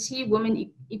guarantee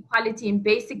women equality in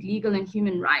basic legal and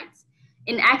human rights,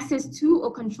 in access to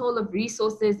or control of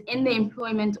resources, in their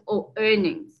employment or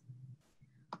earnings.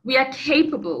 We are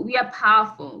capable, we are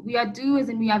powerful, we are doers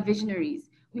and we are visionaries.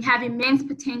 We have immense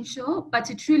potential, but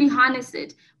to truly harness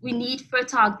it, we need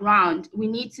fertile ground. We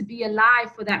need to be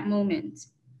alive for that moment.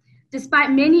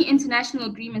 Despite many international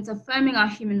agreements affirming our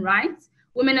human rights,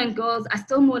 women and girls are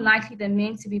still more likely than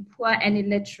men to be poor and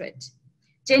illiterate.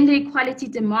 Gender equality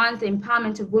demands the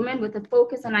empowerment of women with a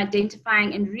focus on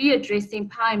identifying and readdressing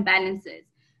power imbalances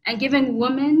and giving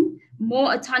women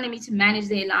more autonomy to manage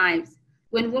their lives.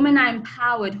 When women are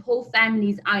empowered, whole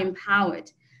families are empowered.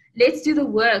 Let's do the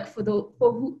work for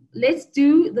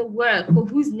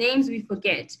whose names we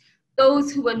forget,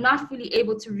 those who were not fully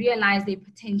able to realize their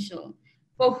potential,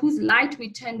 for whose light we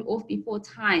turned off before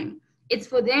time. It's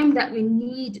for them that we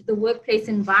need the workplace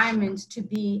environment to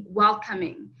be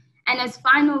welcoming. And as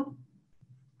final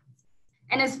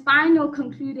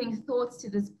concluding thoughts to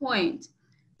this point,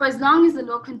 for as long as the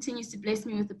Lord continues to bless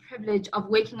me with the privilege of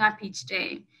waking up each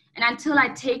day, and until I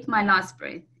take my last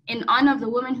breath, in honor of the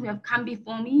women who have come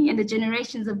before me and the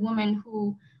generations of women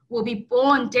who will be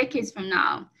born decades from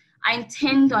now, I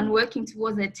intend on working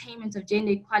towards the attainment of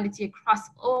gender equality across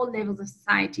all levels of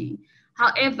society.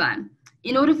 However,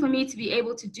 in order for me to be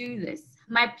able to do this,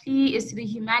 my plea is to the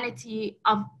humanity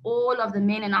of all of the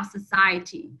men in our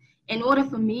society. In order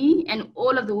for me and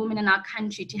all of the women in our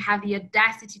country to have the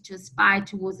audacity to aspire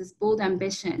towards this bold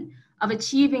ambition of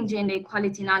achieving gender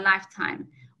equality in our lifetime,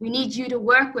 we need you to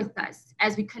work with us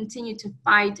as we continue to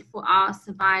fight for our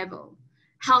survival.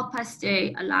 Help us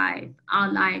stay alive.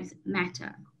 Our lives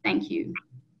matter. Thank you.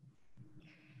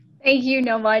 Thank you,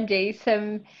 Nomande.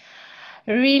 Some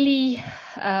really,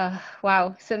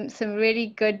 wow, some really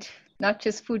good, not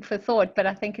just food for thought, but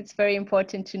I think it's very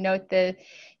important to note that,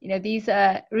 these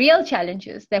are real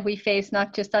challenges that we face,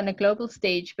 not just on a global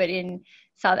stage, but in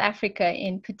South Africa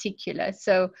in particular.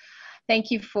 So thank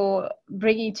you for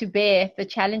bringing to bear the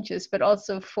challenges, but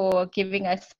also for giving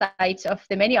us sight of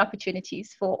the many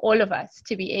opportunities for all of us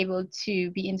to be able to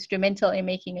be instrumental in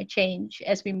making a change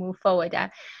as we move forward.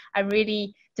 I'm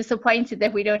really disappointed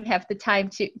that we don't have the time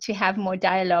to have more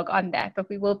dialogue on that, but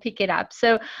we will pick it up.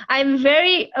 So I'm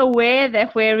very aware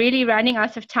that we're really running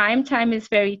out of time. Time is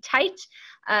very tight.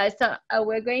 So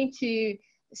we're going to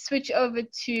switch over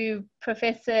to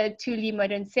Professor Thuli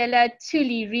Madonsela.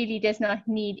 Thuli really does not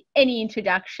need any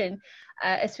introduction,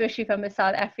 especially from a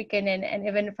South African and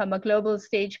even from a global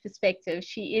stage perspective.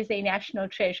 She is a national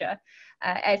treasure,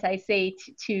 as I say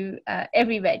to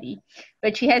everybody.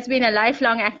 But she has been a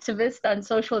lifelong activist on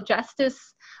social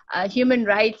justice, human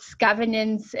rights,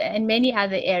 governance, and many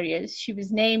other areas. She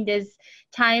was named as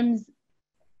Time's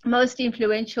most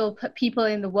influential people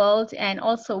in the world and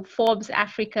also Forbes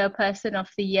Africa Person of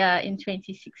the Year in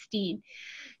 2016.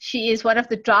 She is one of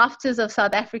the drafters of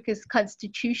South Africa's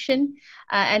constitution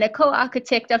and a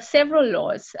co-architect of several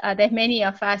laws that many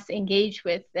of us engage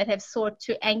with that have sought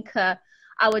to anchor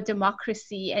our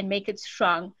democracy and make it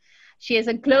strong. She has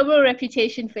a global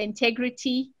reputation for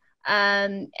integrity,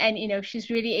 and she's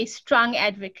really a strong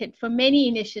advocate for many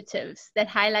initiatives that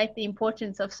highlight the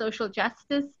importance of social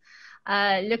justice,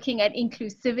 looking at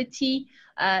inclusivity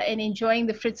and enjoying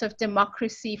the fruits of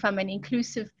democracy from an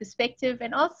inclusive perspective.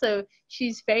 And also,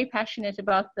 she's very passionate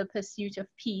about the pursuit of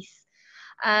peace.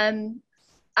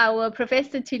 Our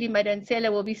Professor Thuli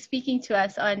Madonsela will be speaking to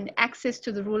us on access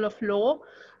to the rule of law,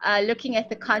 looking at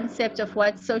the concept of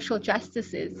what social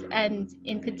justice is, and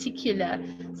in particular,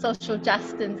 social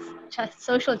justice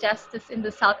in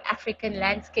the South African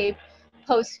landscape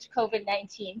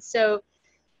post-COVID-19. So,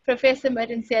 Professor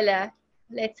Madonsela,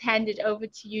 let's hand it over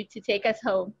to you to take us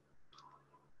home.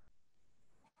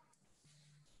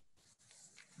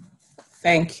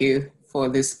 Thank you for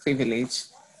this privilege,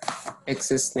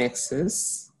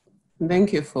 LexisNexis.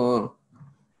 Thank you for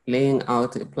laying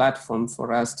out a platform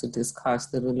for us to discuss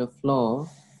the rule of law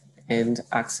and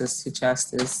access to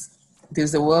justice. It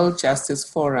is the World Justice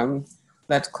Forum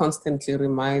that constantly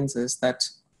reminds us that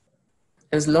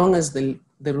as long as the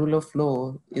rule of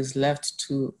law is left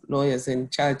to lawyers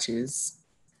and judges,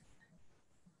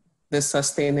 the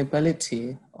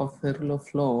sustainability of the rule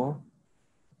of law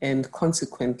and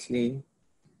consequently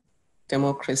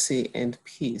democracy and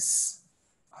peace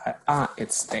are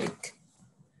at stake.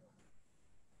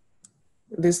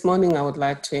 This morning, I would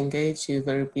like to engage you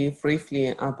very briefly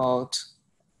about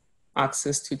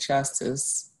access to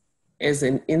justice as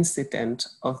an incident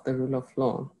of the rule of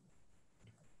law.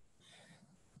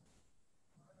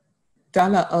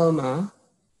 Dalai Lama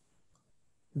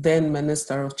then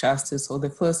Minister of Justice, or the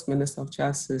first Minister of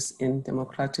Justice in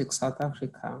democratic South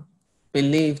Africa,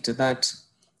 believed that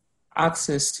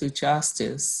access to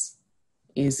justice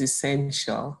is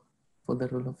essential for the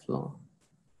rule of law.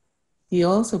 He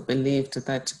also believed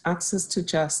that access to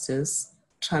justice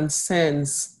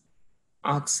transcends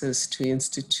access to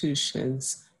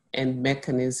institutions and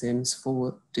mechanisms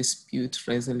for dispute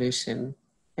resolution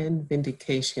and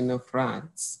vindication of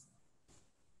rights.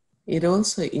 It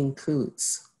also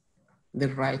includes the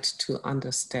right to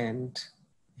understand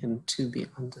and to be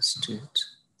understood.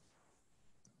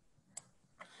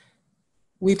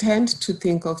 We tend to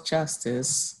think of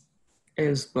justice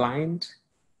as blind.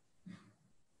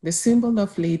 The symbol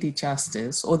of Lady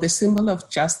Justice, or the symbol of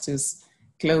justice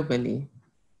globally,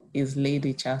 is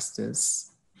Lady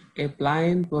Justice, a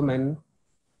blind woman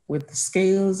with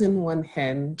scales in one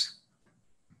hand,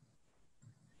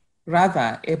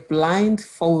 rather a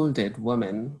blindfolded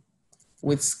woman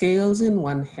with scales in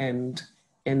one hand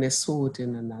and a sword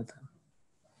in another.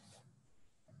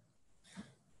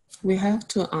 We have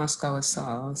to ask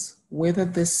ourselves whether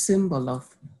this symbol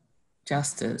of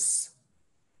justice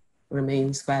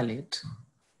remains valid.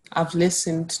 I've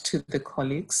listened to the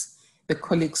colleagues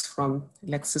from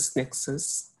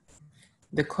LexisNexis,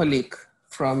 the colleague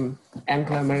from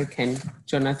Anglo-American,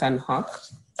 Jonathan Hawk,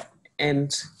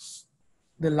 and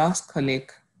the last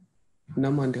colleague,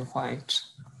 Nomonde White.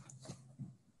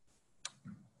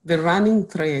 The running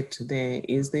thread there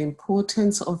is the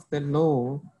importance of the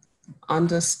law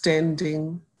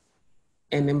understanding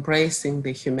and embracing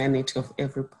the humanity of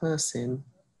every person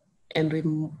and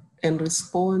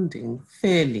responding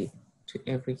fairly to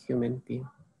every human being.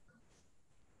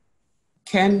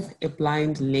 Can a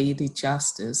blind Lady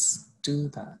Justice do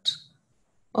that?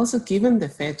 Also, given the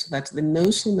fact that the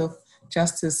notion of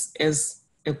justice as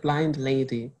a blind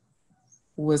lady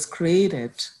was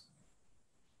created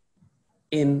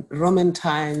in Roman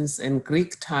times and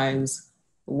Greek times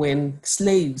when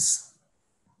slaves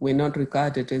were not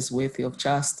regarded as worthy of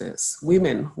justice.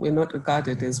 Women were not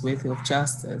regarded as worthy of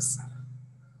justice.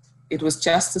 It was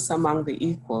justice among the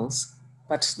equals,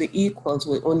 but the equals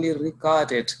were only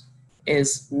regarded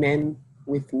as men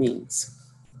with means.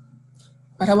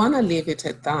 But I want to leave it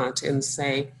at that and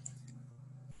say,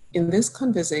 in this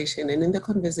conversation and in the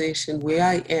conversation where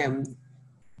I am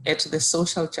at the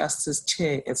Social Justice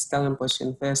Chair at Stellenbosch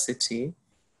University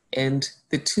and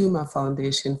the Tuma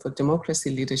Foundation for Democracy,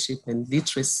 Leadership and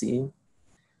Literacy,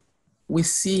 we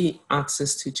see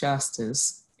access to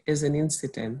justice as an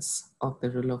incidence of the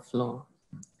rule of law.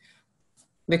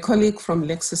 The colleague from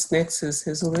LexisNexis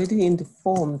has already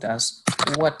informed us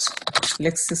what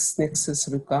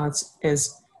LexisNexis regards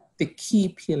as the key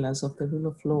pillars of the rule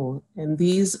of law, and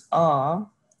these are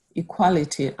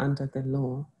equality under the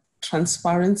law,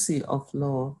 transparency of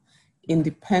law,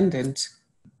 independent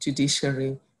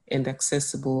judiciary, and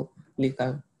accessible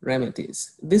legal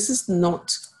remedies. This is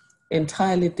not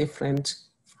entirely different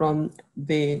from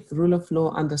the rule of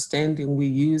law understanding we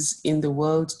use in the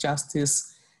World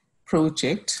Justice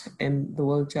Project and the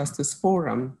World Justice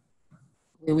Forum,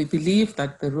 where we believe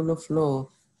that the rule of law,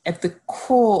 at the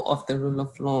core of the rule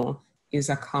of law, is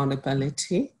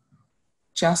accountability,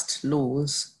 just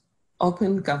laws,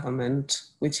 open government,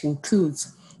 which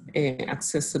includes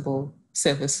accessible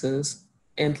services,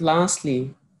 and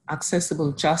lastly,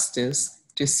 accessible justice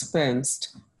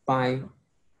dispensed by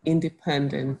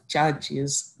independent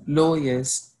judges,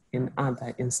 lawyers, and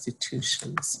other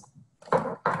institutions.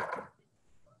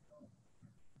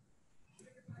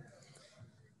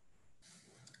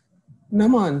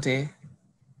 Nomonde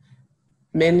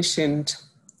mentioned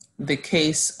the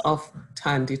case of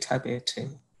Thandi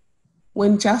Tabete.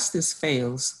 When justice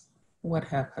fails, what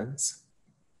happens?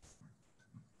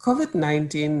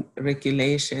 COVID-19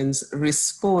 regulations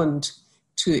respond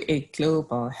to a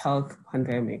global health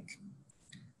pandemic.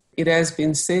 It has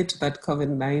been said that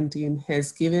COVID-19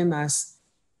 has given us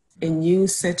a new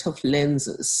set of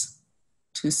lenses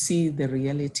to see the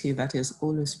reality that has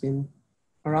always been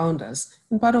around us.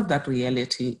 And part of that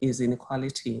reality is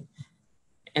inequality.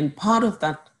 And part of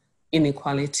that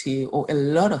inequality, or a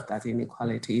lot of that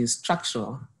inequality, is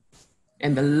structural.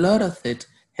 And a lot of it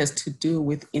has to do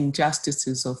with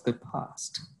injustices of the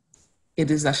past. It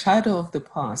is a shadow of the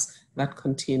past that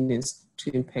continues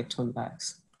to impact on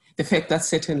lives. The fact that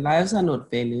certain lives are not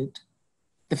valued,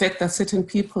 the fact that certain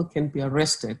people can be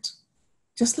arrested,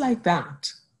 just like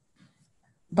that.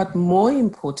 But more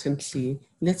importantly,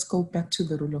 let's go back to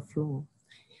the rule of law.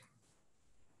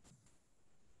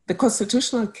 The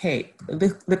Constitutional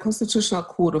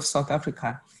Code of South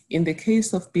Africa, in the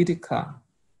case of Bidika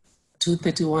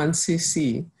 231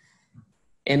 CC,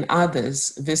 and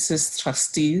others versus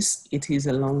trustees, it is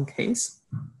a long case,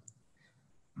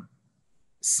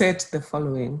 said the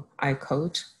following, I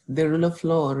quote, "The rule of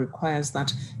law requires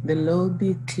that the law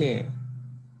be clear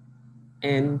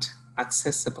and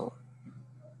accessible.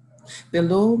 The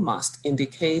law must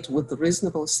indicate with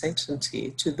reasonable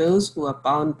certainty to those who are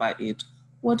bound by it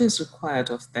what is required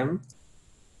of them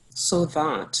so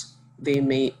that they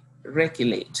may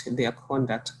regulate their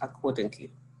conduct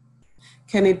accordingly."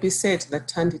 Can it be said that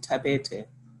Thandi Tabete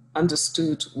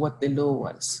understood what the law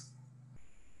was?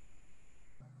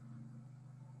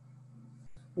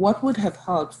 What would have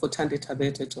helped for Thandi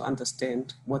Tabete to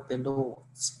understand what the law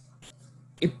was?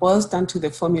 It boils down to the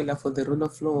formula for the rule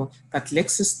of law that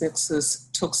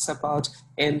LexisNexis talks about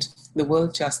and the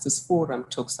World Justice Forum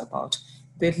talks about.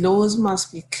 The laws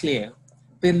must be clear.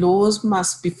 The laws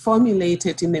must be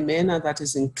formulated in a manner that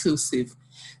is inclusive.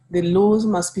 The laws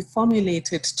must be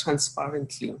formulated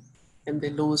transparently, and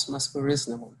the laws must be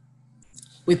reasonable.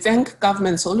 We thank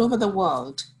governments all over the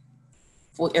world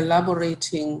for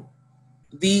elaborating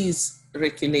these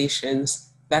regulations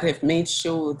that have made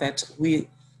sure that we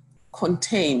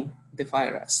contain the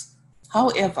virus.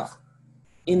 However,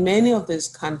 in many of these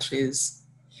countries,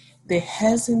 there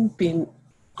hasn't been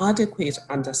adequate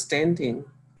understanding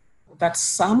that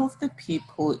some of the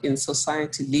people in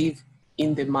society live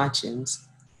in the margins,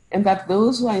 and that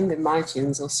those who are in the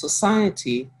margins of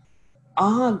society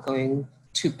are going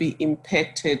to be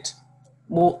impacted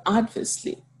more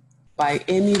adversely by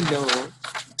any law,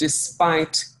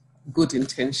 despite good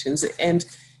intentions. And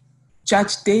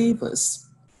Judge Davis,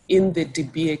 in the De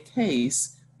Beer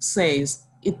case, says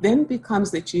it then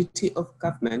becomes the duty of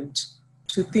government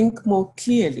to think more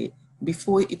clearly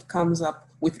before it comes up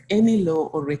with any law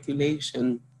or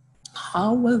regulation.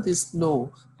 How will this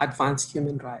law advance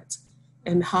human rights?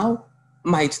 And how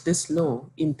might this law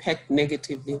impact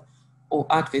negatively or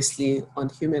adversely on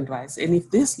human rights? And if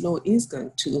this law is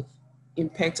going to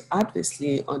impact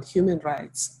adversely on human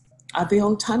rights, are there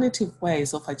alternative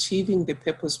ways of achieving the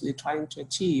purpose we're trying to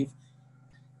achieve,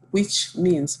 which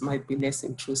means might be less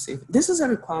intrusive? This is a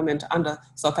requirement under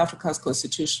South Africa's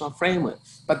constitutional framework,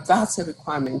 but that's a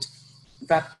requirement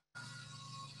that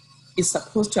is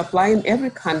supposed to apply in every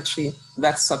country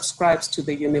that subscribes to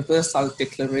the Universal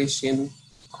Declaration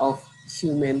of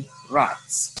Human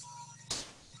Rights.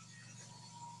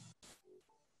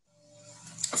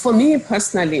 For me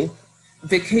personally,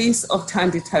 the case of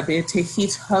Thandi Tabete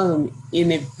hit home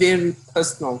in a very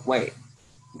personal way,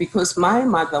 because my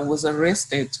mother was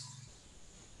arrested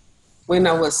when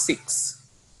I was 6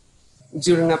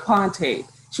 during apartheid.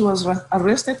 She was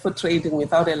arrested for trading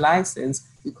without a license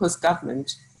because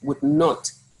government would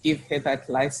not give her that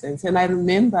license. And I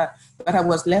remember that I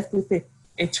was left with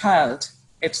a child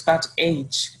at that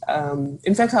age.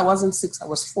 In fact, I wasn't 6, I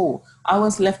was 4. I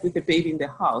was left with a baby in the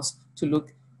house to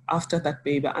look after that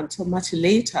baby until much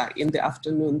later in the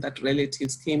afternoon that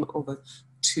relatives came over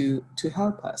to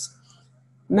help us.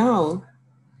 Now,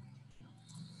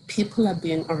 people are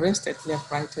being arrested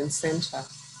left, right, and center.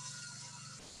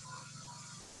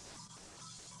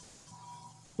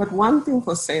 But one thing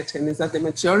for certain is that the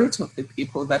majority of the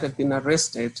people that have been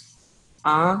arrested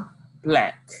are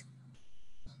Black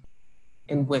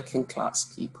and working class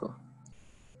people.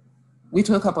 We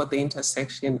talk about the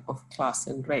intersection of class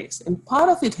and race. And part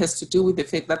of it has to do with the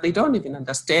fact that they don't even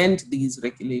understand these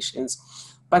regulations.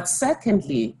 But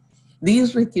secondly,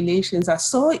 these regulations are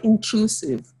so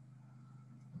intrusive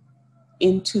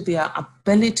into their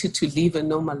ability to live a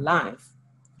normal life,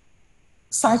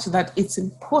 such that it's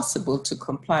impossible to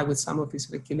comply with some of these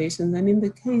regulations. And in the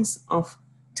case of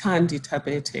Thandi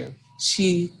Tabete,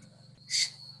 she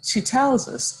tells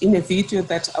us in a video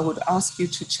that I would ask you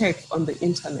to check on the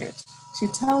internet, she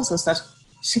tells us that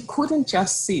she couldn't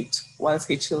just sit whilst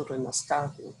her children are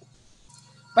starving.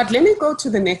 But let me go to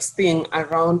the next thing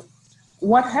around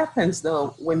what happens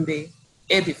though when the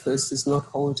edifice is not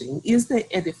holding. Is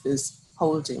the edifice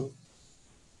holding?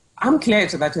 I'm glad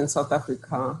that in South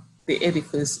Africa, the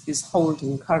edifice is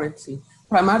holding currently,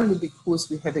 primarily because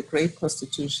we have a great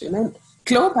constitution. And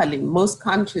globally, most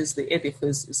countries, the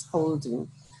edifice is holding.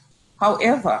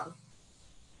 However,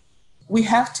 we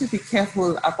have to be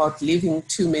careful about leaving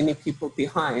too many people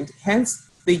behind. Hence,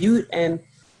 the UN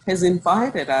has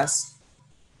invited us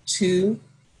to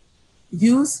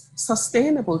use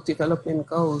sustainable development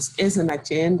goals as an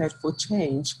agenda for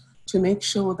change to make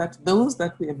sure that those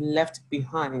that we have left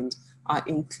behind are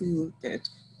included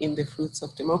in the fruits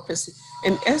of democracy.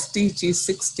 And SDG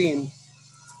 16,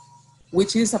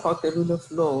 which is about the rule of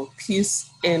law, peace,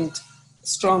 and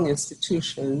strong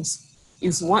institutions,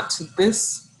 is what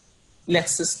this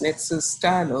LexisNexis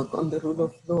dialogue on the rule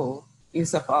of law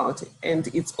is about. And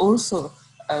it's also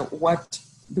what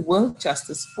the World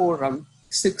Justice Forum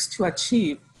seeks to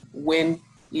achieve when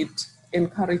it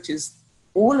encourages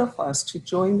all of us to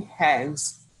join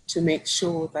hands to make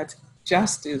sure that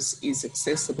justice is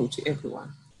accessible to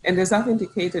everyone. And as I've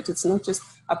indicated, it's not just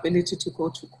ability to go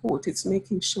to court, it's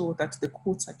making sure that the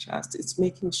courts are just, it's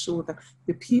making sure that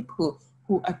the people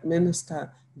who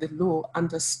administer the law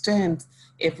understand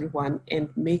everyone and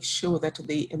make sure that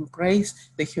they embrace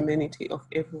the humanity of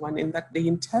everyone and that they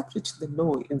interpret the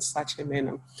law in such a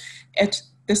manner. At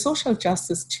the Social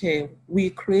Justice Chair,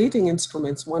 we're creating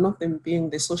instruments, one of them being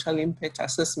the Social Impact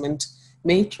Assessment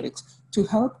Matrix, to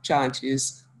help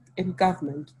judges and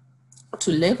government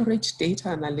to leverage data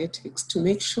analytics to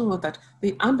make sure that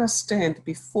they understand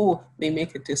before they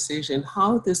make a decision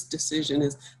how this decision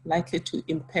is likely to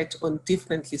impact on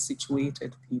differently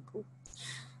situated people.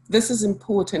 This is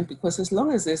important because as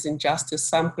long as there's injustice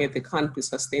somewhere, there can't be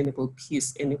sustainable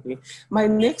peace anyway. My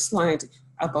next slide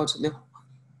about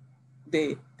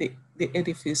the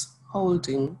edifice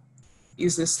holding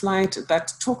is a slide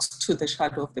that talks to the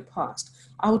shadow of the past.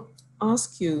 I would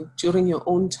ask you during your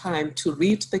own time to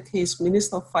read the case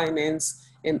Minister of Finance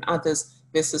and others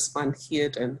versus Van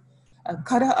Heerden.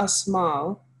 Kada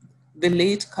Asmal, the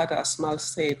late Kada Asmal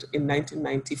said in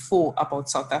 1994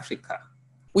 about South Africa,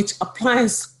 which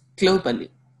applies globally.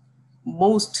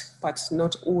 Most, but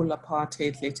not all,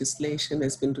 apartheid legislation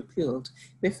has been repealed.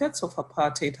 The effects of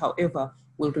apartheid, however,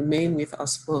 will remain with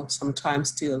us for some time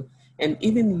still, and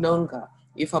even longer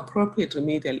if appropriate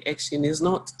remedial action is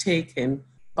not taken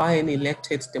by an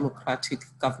elected democratic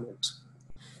government.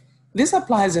 This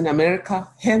applies in America,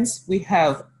 hence we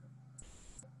have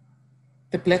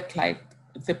the Black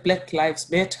Lives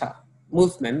Matter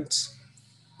movement.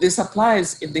 This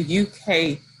applies in the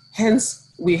UK,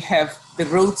 hence we have the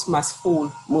Roads Must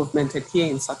Fall movement here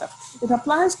in South Africa. It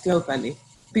applies globally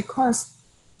because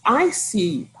I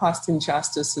see past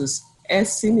injustices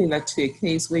as similar to a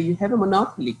case where you have a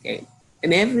monopoly game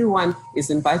and everyone is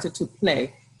invited to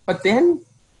play, but then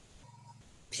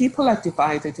people are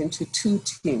divided into two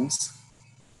teams.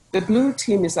 The blue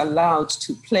team is allowed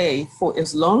to play for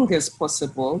as long as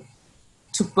possible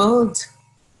to build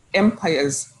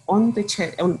empires on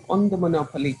the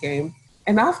monopoly game.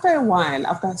 And after a while,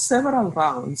 after several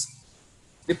rounds,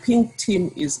 the pink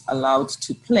team is allowed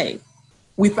to play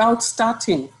without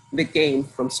starting the game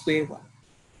from square one.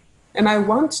 And I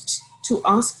want to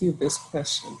ask you this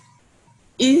question.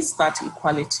 Is that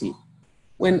equality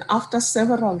when after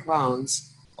several rounds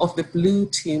of the blue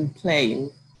team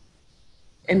playing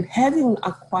and having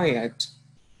acquired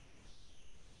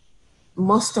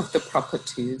most of the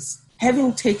properties,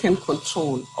 having taken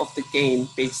control of the game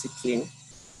basically,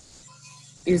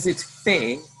 is it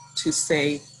fair to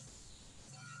say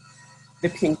the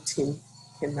pink team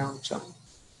can now join?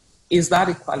 Is that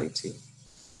equality?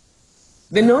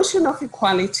 The notion of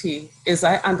equality, as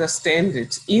I understand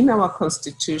it, in our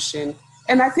Constitution,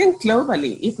 and I think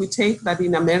globally, if we take that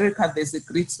in America, there's a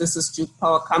Grits versus Duke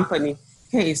Power Company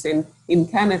case, and in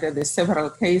Canada, there's several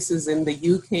cases, in the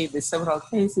UK, there's several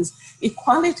cases,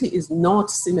 equality is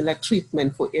not similar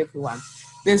treatment for everyone.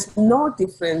 There's no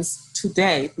difference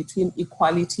today between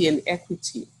equality and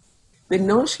equity. The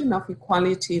notion of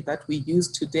equality that we use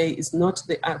today is not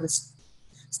the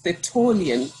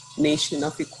Aristotelian notion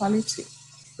of equality.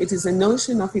 It is a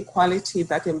notion of equality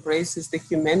that embraces the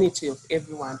humanity of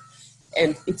everyone.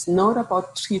 And it's not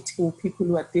about treating people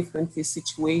who are differently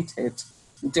situated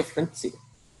differently.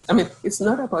 I mean, it's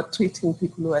not about treating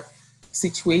people who are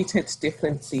situated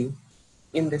differently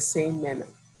in the same manner.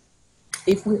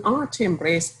 If we are to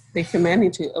embrace the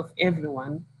humanity of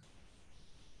everyone,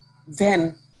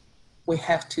 then we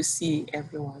have to see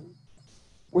everyone.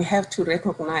 We have to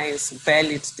recognize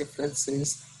valid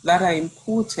differences that are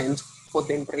important for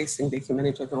the embracing the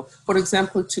humanity of everyone. For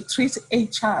example, to treat a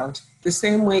child the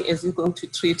same way as you're going to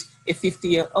treat a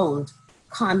 50-year-old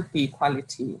can't be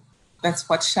equality. That's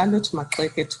what Charlotte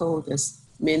Maxeke told us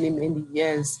many, many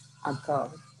years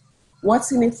ago.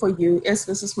 What's in it for you? As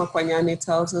Mrs. Makwanyane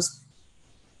tells us,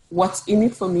 what's in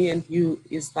it for me and you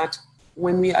is that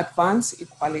when we advance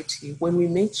equality, when we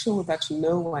make sure that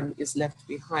no one is left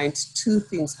behind, two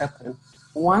things happen.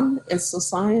 One, as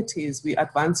societies, we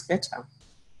advance better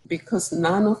because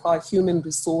none of our human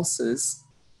resources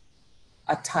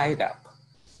are tied up.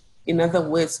 In other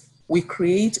words, we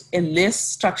create a less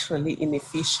structurally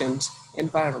inefficient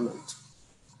environment.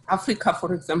 Africa,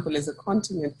 for example, as a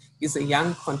continent, is a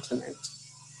young continent.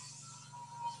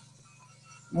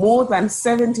 More than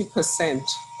 70%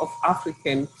 of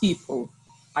African people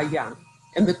are young.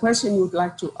 And the question you would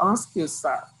like to ask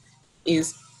yourself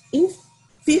is, if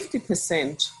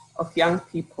 50% of young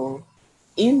people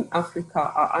in Africa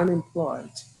are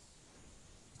unemployed,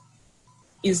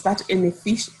 is that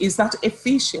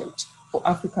efficient for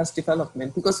Africa's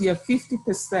development? Because you have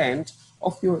 50%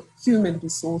 of your human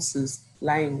resources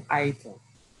lying idle.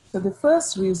 So the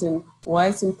first reason why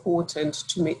it's important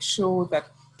to make sure that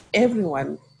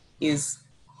everyone is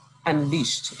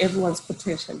unleashed, everyone's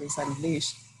potential is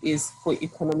unleashed, is for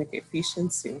economic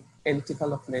efficiency and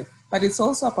development. But it's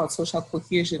also about social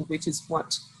cohesion, which is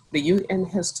what the UN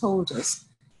has told us.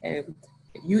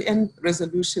 UN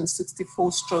Resolution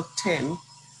 64/10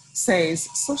 says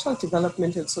social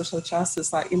development and social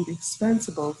justice are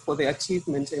indispensable for the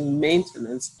achievement and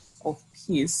maintenance of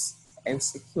peace and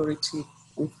security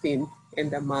within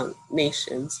and among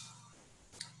nations.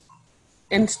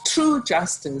 And true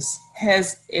justice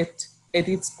has at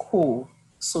its core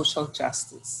social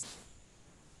justice.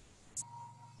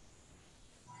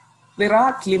 There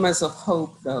are glimmers of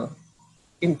hope, though,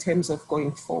 in terms of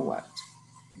going forward.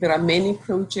 There are many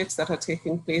projects that are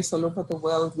taking place all over the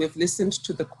world. We've listened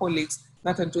to the colleagues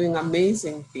that are doing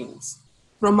amazing things.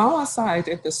 From our side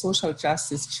at the Social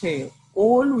Justice Chair,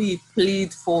 all we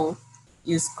plead for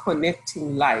is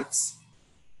connecting lights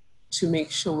to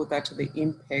make sure that the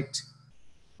impact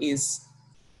is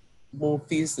more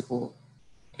visible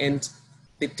and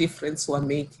the difference we're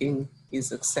making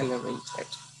is accelerated.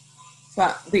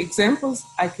 So the examples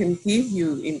I can give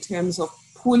you in terms of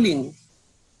pulling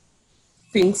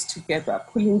things together,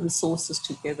 pulling resources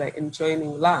together and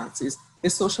joining lives is the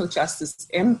Social Justice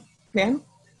Plan.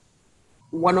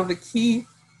 One of the key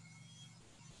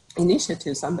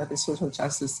initiatives under the Social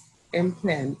Justice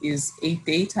Plan is a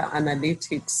data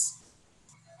analytics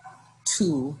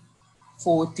tool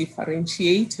for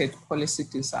differentiated policy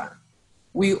design.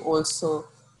 We also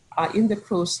are in the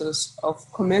process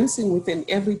of commencing with an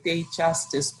everyday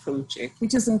justice project,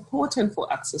 which is important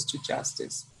for access to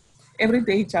justice.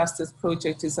 Everyday Justice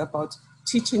Project is about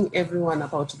teaching everyone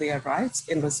about their rights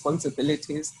and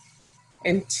responsibilities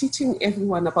and teaching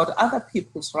everyone about other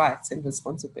people's rights and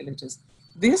responsibilities.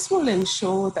 This will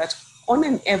ensure that on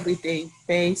an everyday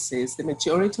basis, the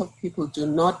majority of people do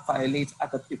not violate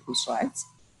other people's rights.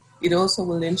 It also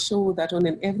will ensure that on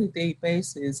an everyday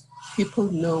basis,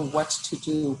 people know what to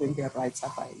do when their rights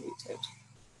are violated.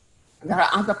 There are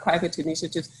other private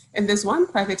initiatives, and there's one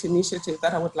private initiative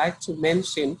that I would like to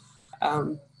mention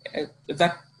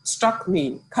that struck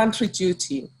me, Country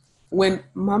Duty. When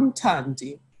Mam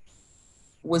Thandi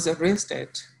was arrested,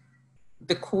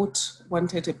 the court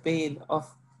wanted a bail of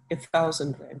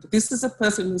 1,000 rand. This is a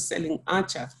person who's selling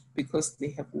acha because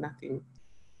they have nothing.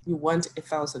 You want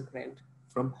 1,000 rand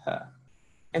from her.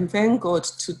 And thank God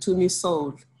to Tumi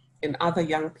Soul and other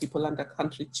young people under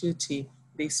Country Duty,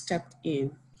 they stepped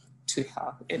in to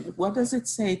help. And what does it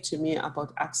say to me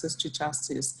about access to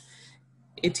justice?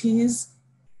 It is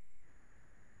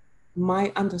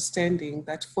my understanding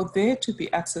that for there to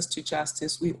be access to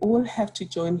justice, we all have to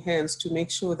join hands to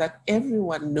make sure that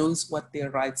everyone knows what their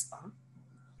rights are.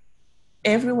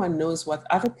 Everyone knows what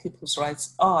other people's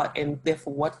rights are and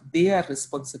therefore what their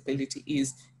responsibility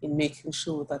is in making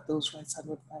sure that those rights are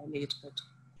not violated.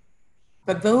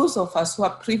 But those of us who are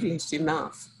privileged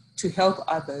enough to help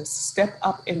others step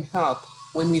up and help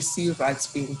when we see rights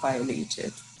being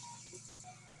violated.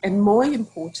 And more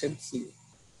importantly,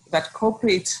 that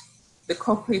the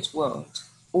corporate world,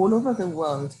 all over the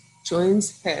world,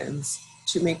 joins hands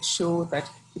to make sure that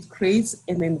it creates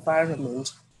an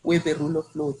environment where the rule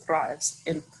of law thrives.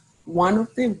 And one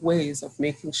of the ways of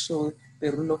making sure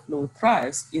the rule of law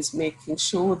thrives is making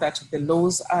sure that the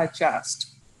laws are just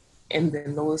and the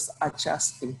laws are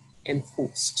justly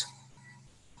enforced.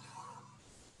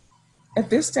 At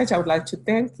this stage, I would like to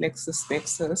thank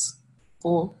LexisNexis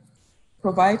for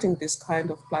providing this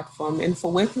kind of platform and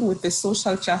for working with the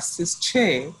Social Justice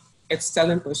Chair at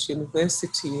Stellenbosch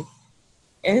University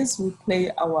as we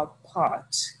play our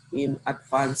part in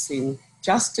advancing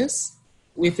justice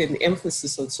with an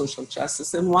emphasis on social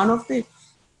justice. And one of the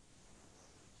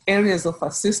areas of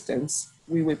assistance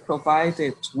we were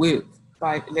provided with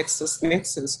by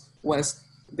LexisNexis was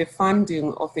the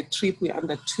funding of a trip we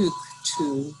undertook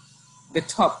to the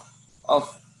top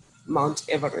of Mount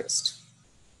Everest.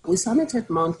 We summited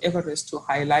Mount Everest to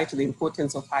highlight the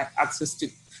importance of high access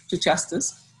to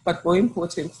justice, but more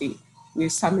importantly, we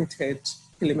summited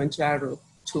Kilimanjaro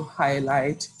to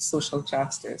highlight social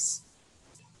justice.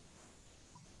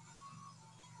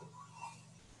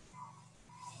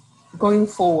 Going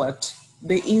forward,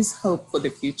 there is hope for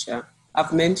the future.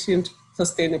 I've mentioned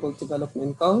Sustainable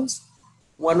Development Goals.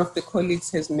 One of the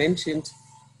colleagues has mentioned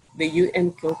the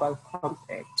UN Global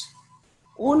Compact.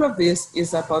 All of this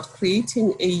is about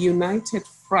creating a united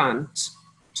front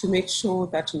to make sure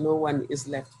that no one is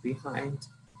left behind.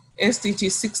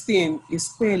 SDG 16 is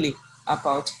clearly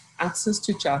about access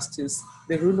to justice,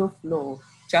 the rule of law,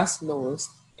 just laws,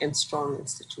 and strong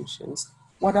institutions.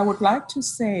 What I would like to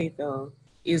say, though,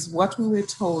 is what we were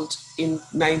told in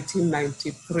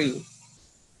 1993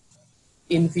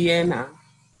 in Vienna,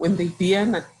 when the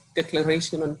Vienna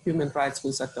Declaration on Human Rights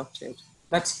was adopted,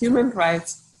 that human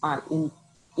rights are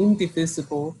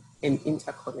indivisible and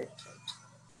interconnected.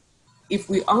 If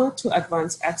we are to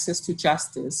advance access to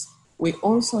justice, we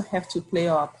also have to play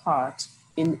our part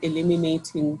in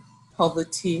eliminating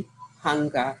poverty,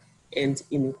 hunger, and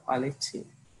inequality.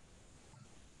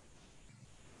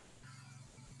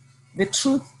 The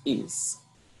truth is,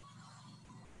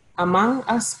 among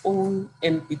us all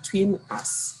and between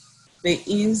us, there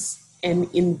is an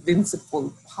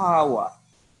invincible power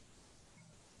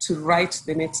to write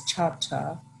the next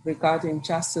chapter regarding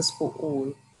justice for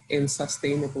all and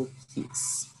sustainable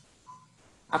peace.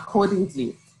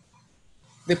 Accordingly,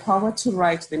 the power to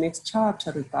write the next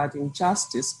chapter regarding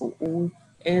justice for all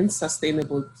and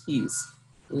sustainable peace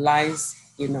lies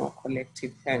in our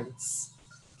collective hands.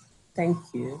 Thank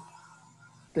you.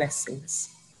 Blessings.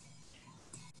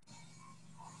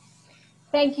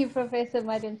 Thank you, Professor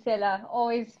Madonsela.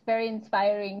 Always very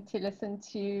inspiring to listen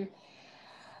to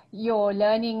your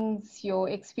learnings, your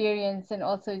experience, and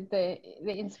also the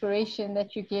inspiration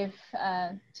that you give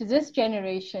to this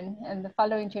generation and the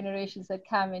following generations that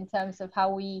come in terms of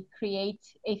how we create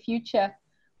a future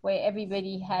where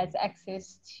everybody has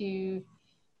access to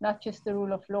not just the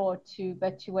rule of law,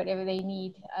 but to whatever they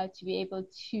need to be able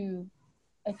to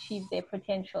achieve their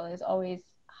potential is always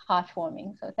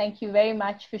heartwarming. So thank you very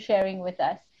much for sharing with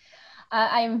us.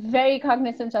 I am very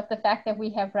cognizant of the fact that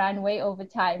we have run way over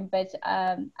time, but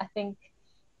I think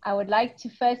I would like to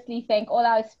firstly thank all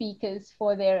our speakers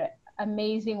for their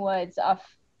amazing words of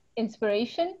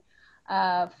inspiration,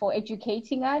 for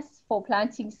educating us, for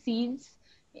planting seeds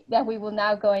that we will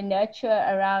now go and nurture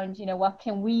around, what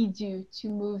can we do to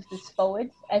move this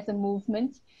forward as a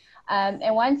movement.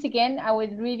 And once again, I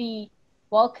would really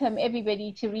welcome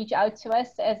everybody to reach out to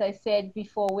us. As I said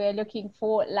before, we're looking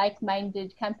for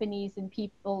like-minded companies and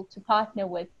people to partner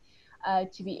with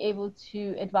to be able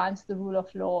to advance the rule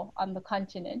of law on the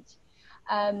continent.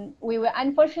 We were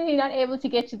unfortunately not able to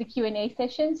get to the Q&A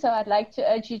session, so I'd like to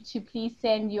urge you to please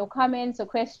send your comments or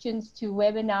questions to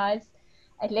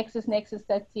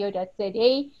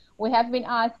webinars@lexisnexis.co.za. We have been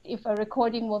asked if a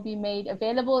recording will be made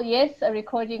available. Yes, a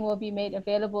recording will be made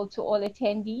available to all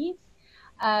attendees.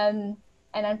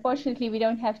 And unfortunately, we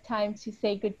don't have time to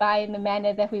say goodbye in the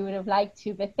manner that we would have liked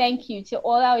to, but thank you to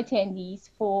all our attendees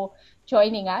for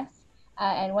joining us.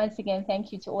 And once again,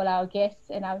 thank you to all our guests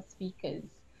and our speakers.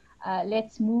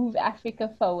 Let's move Africa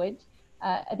forward.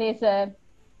 There's a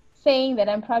saying that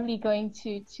I'm probably going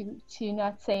to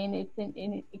not saying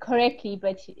it correctly,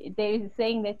 but there is a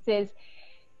saying that says,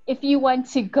 if you want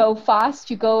to go fast,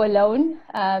 you go alone.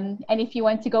 And if you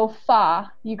want to go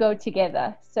far, you go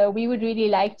together. So we would really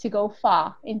like to go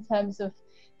far in terms of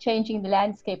changing the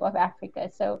landscape of Africa.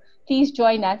 So please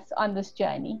join us on this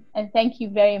journey. And thank you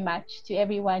very much to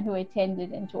everyone who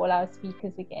attended and to all our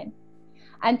speakers again.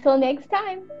 Until next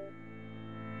time.